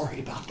 sorry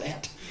about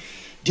that.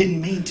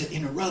 Didn't mean to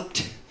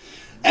interrupt.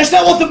 That's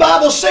not what the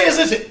Bible says,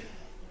 is it?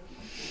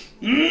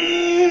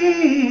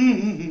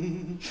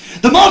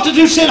 The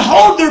multitude said,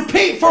 hold their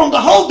peace, for them to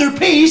hold their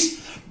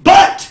peace,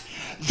 but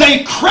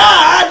they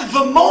cried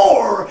the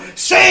more,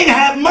 saying,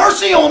 have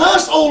mercy on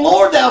us, O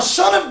Lord, thou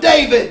Son of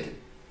David.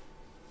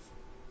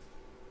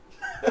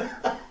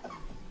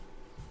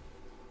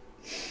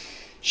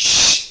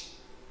 Shh.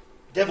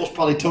 The devil's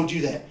probably told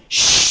you that.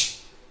 Shh.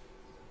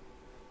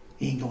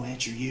 He ain't going to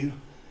answer you.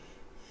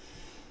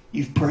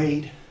 You've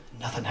prayed,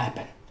 nothing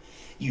happened.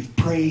 You've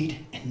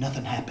prayed and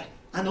nothing happened.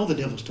 I know the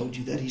devil's told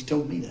you that. He's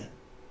told me that.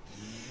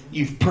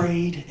 You've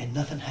prayed and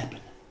nothing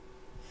happened.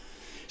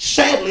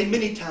 Sadly,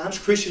 many times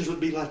Christians would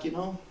be like,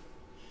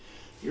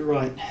 you're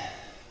right,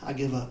 I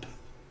give up.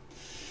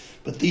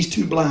 But these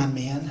two blind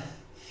men,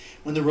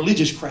 when the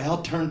religious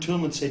crowd turned to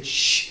them and said,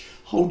 shh,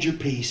 hold your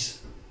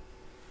peace,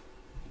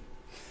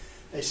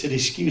 they said,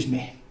 excuse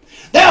me,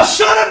 thou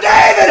son of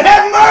David,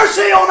 have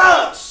mercy on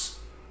us.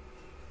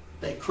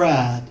 They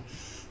cried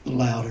the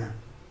louder.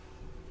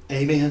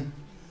 Amen.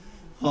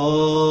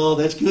 Oh,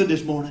 that's good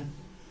this morning.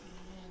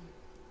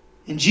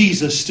 And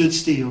Jesus stood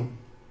still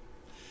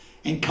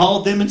and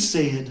called them and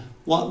said,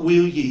 what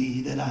will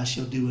ye that I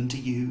shall do unto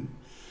you?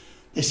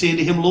 They said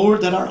to him,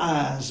 Lord, that our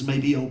eyes may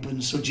be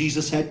opened. So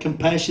Jesus had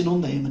compassion on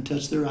them and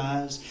touched their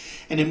eyes.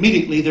 And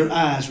immediately their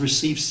eyes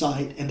received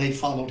sight and they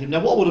followed him.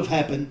 Now what would have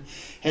happened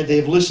had they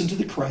have listened to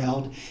the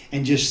crowd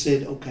and just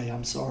said, okay,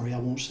 I'm sorry, I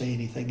won't say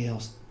anything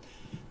else?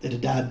 They'd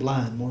have died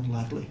blind more than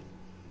likely.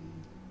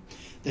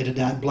 They'd have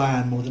died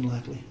blind more than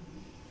likely.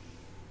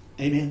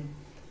 Amen.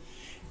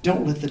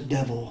 Don't let the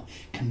devil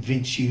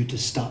convince you to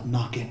stop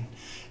knocking.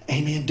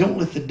 Amen. Don't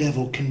let the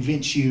devil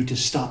convince you to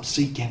stop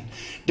seeking.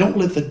 Don't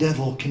let the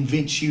devil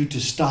convince you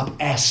to stop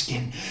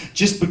asking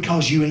just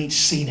because you ain't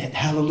seen it.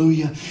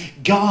 Hallelujah.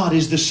 God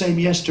is the same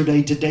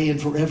yesterday, today,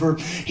 and forever.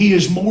 He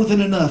is more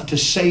than enough to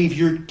save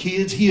your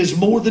kids. He is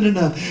more than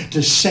enough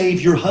to save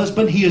your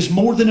husband. He is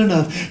more than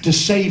enough to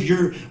save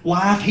your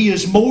wife. He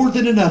is more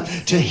than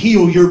enough to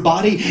heal your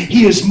body.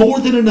 He is more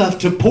than enough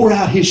to pour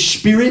out His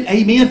Spirit,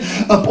 amen,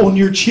 upon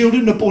your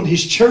children, upon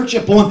His church,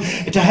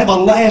 to have a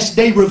last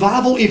day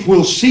revival if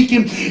we'll seek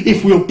Him,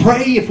 if we'll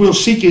pray, if we'll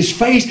seek His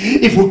face,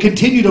 if we'll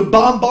continue to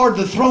bombard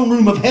the throne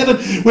room of heaven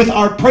with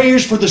our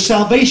prayers for the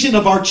salvation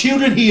of our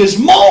children. He is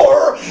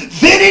more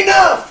than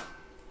enough.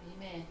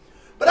 Amen.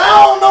 But I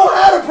don't know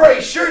how to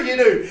pray. Sure you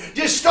do.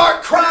 Just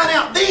start crying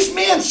out. These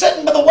men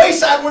sitting by the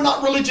wayside were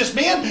not religious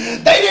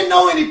men. They didn't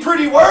know any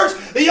pretty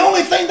words. The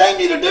only thing they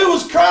needed to do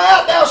was cry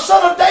out, thou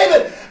son of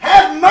David,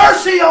 have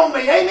mercy on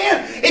me.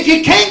 Amen. If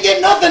you can't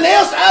get nothing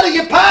else out of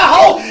your pie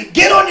hole,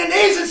 get on your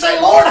knees and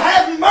say, Lord,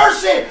 have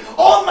mercy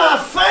on my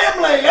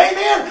family.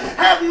 Amen.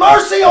 Have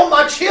mercy on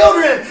my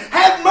children.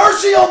 Have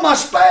mercy on my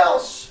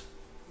spouse.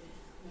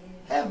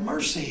 Have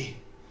mercy.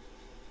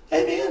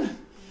 Amen.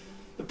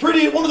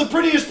 One of the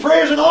prettiest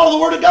prayers in all of the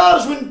Word of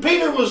God is when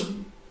Peter was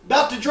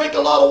about to drink a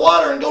lot of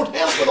water and go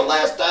down for the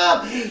last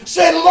time,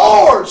 said,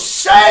 Lord,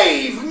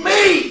 save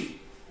me.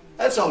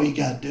 That's all you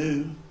got to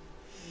do.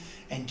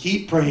 And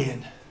keep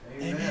praying.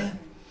 Amen. Amen.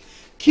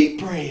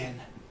 Keep praying.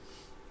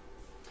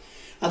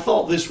 I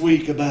thought this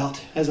week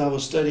about, as I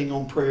was studying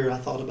on prayer, I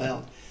thought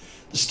about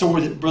the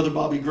story that Brother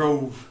Bobby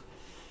Grove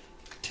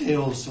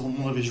tells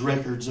on one of his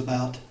records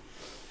about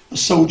a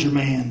soldier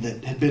man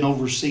that had been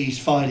overseas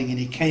fighting, and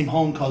he came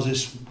home because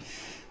his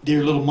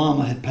dear little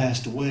mama had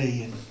passed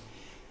away, and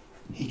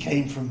he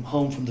came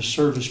home from the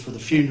service for the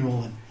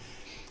funeral, and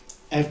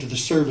after the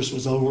service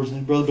was over,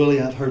 and Brother Billy,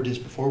 I've heard this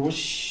before, well,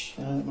 shh,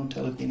 I'm going to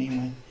tell it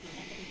anyway.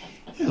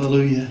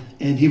 Hallelujah.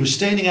 And he was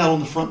standing out on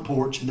the front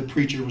porch, and the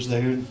preacher was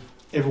there, and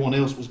everyone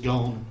else was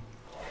gone.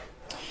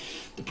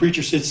 The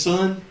preacher said,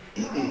 son,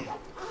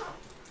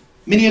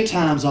 many a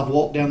times I've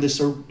walked down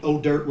this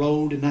old dirt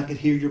road and I could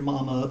hear your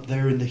mama up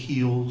there in the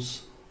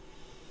hills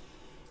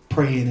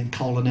praying and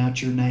calling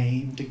out your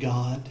name to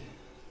God.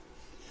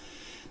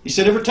 He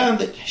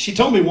said she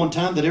told me one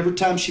time that every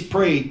time she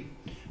prayed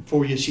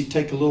for you, she'd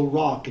take a little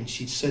rock and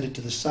she'd set it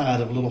to the side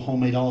of a little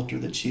homemade altar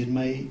that she had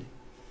made.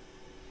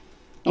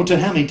 Don't tell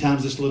how many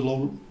times this little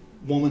old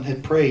woman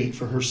had prayed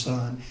for her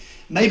son.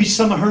 Maybe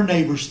some of her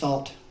neighbors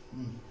thought,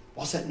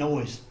 what's that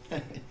noise?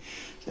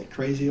 It's that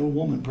crazy old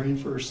woman praying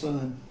for her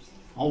son.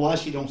 Oh, why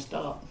she don't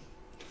stop?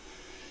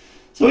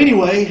 So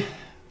anyway,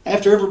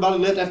 after everybody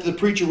left, after the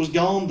preacher was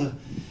gone,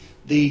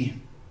 the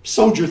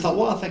soldier thought,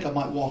 well, I think I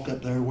might walk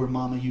up there where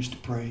Mama used to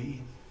pray.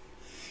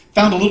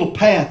 Found a little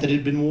path that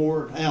had been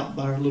worn out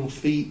by her little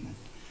feet.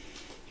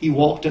 He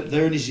walked up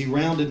there, and as he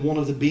rounded one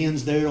of the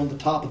bends there on the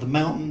top of the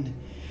mountain,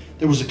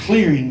 there was a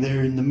clearing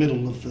there in the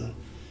middle of the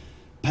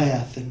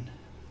path, and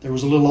there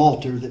was a little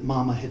altar that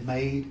Mama had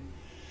made.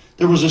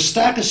 There was a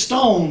stack of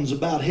stones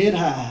about head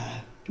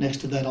high next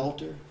to that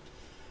altar,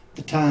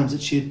 the times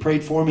that she had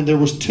prayed for him, and there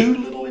was 2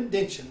 little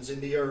indentions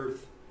in the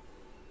earth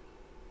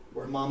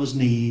where Mama's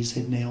knees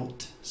had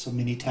knelt so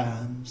many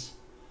times.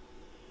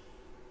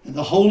 And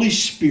the Holy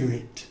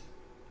Spirit,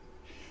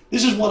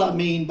 this is what I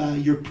mean by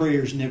your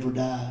prayers never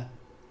die,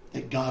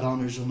 that God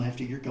honors them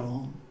after you're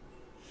gone.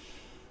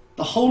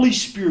 The Holy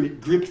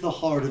Spirit gripped the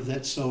heart of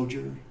that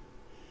soldier,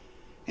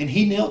 and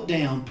he knelt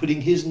down,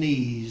 putting his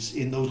knees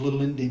in those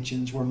little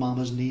indentions where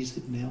Mama's knees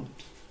had knelt,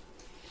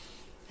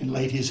 and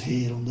laid his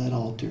head on that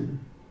altar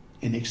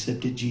and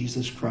accepted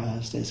Jesus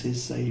Christ as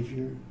his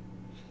Savior.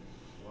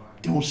 Wow.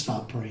 Don't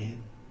stop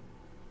praying.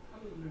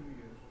 Hallelujah.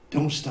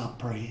 Don't stop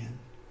praying.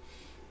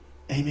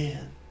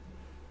 Amen.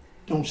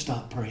 Don't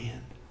stop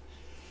praying.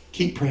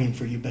 Keep praying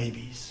for your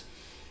babies.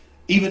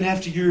 Even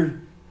after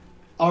you're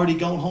already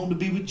gone home to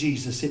be with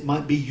Jesus, it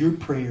might be your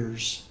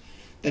prayers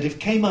that have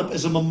came up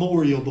as a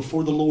memorial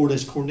before the Lord,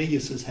 as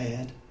Cornelius has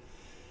had,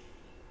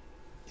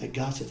 that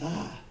God says,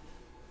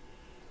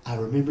 I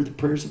remember the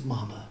prayers of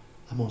Mama.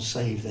 I'm going to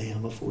save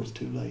them before it's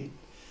too late.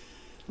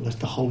 Let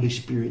the Holy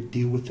Spirit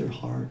deal with their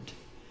heart.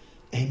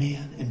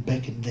 Amen. And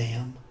beckon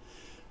them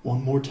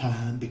one more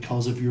time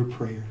because of your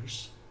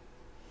prayers.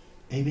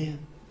 Amen.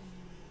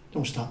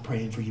 Don't stop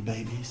praying for your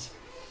babies.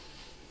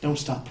 Don't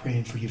stop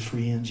praying for your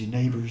friends, your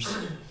neighbors,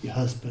 your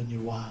husband,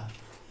 your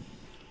wife.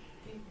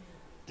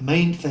 The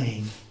main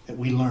thing that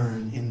we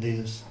learn in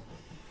this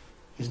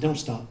is don't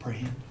stop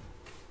praying.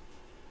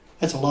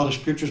 That's a lot of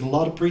scriptures and a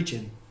lot of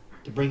preaching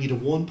to bring you to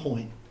one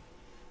point.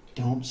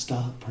 Don't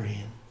stop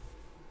praying.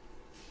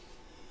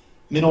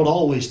 Men ought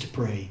always to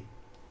pray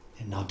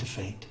and not to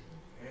faint.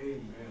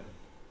 Amen.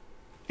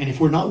 And if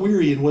we're not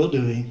weary in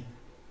well-doing,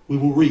 we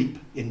will reap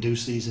in due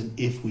season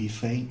if we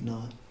faint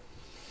not.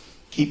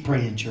 Keep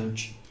praying,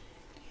 church.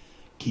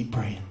 Keep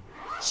praying.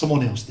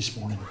 Someone else this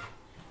morning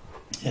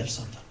have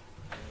something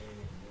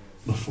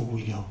before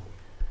we go.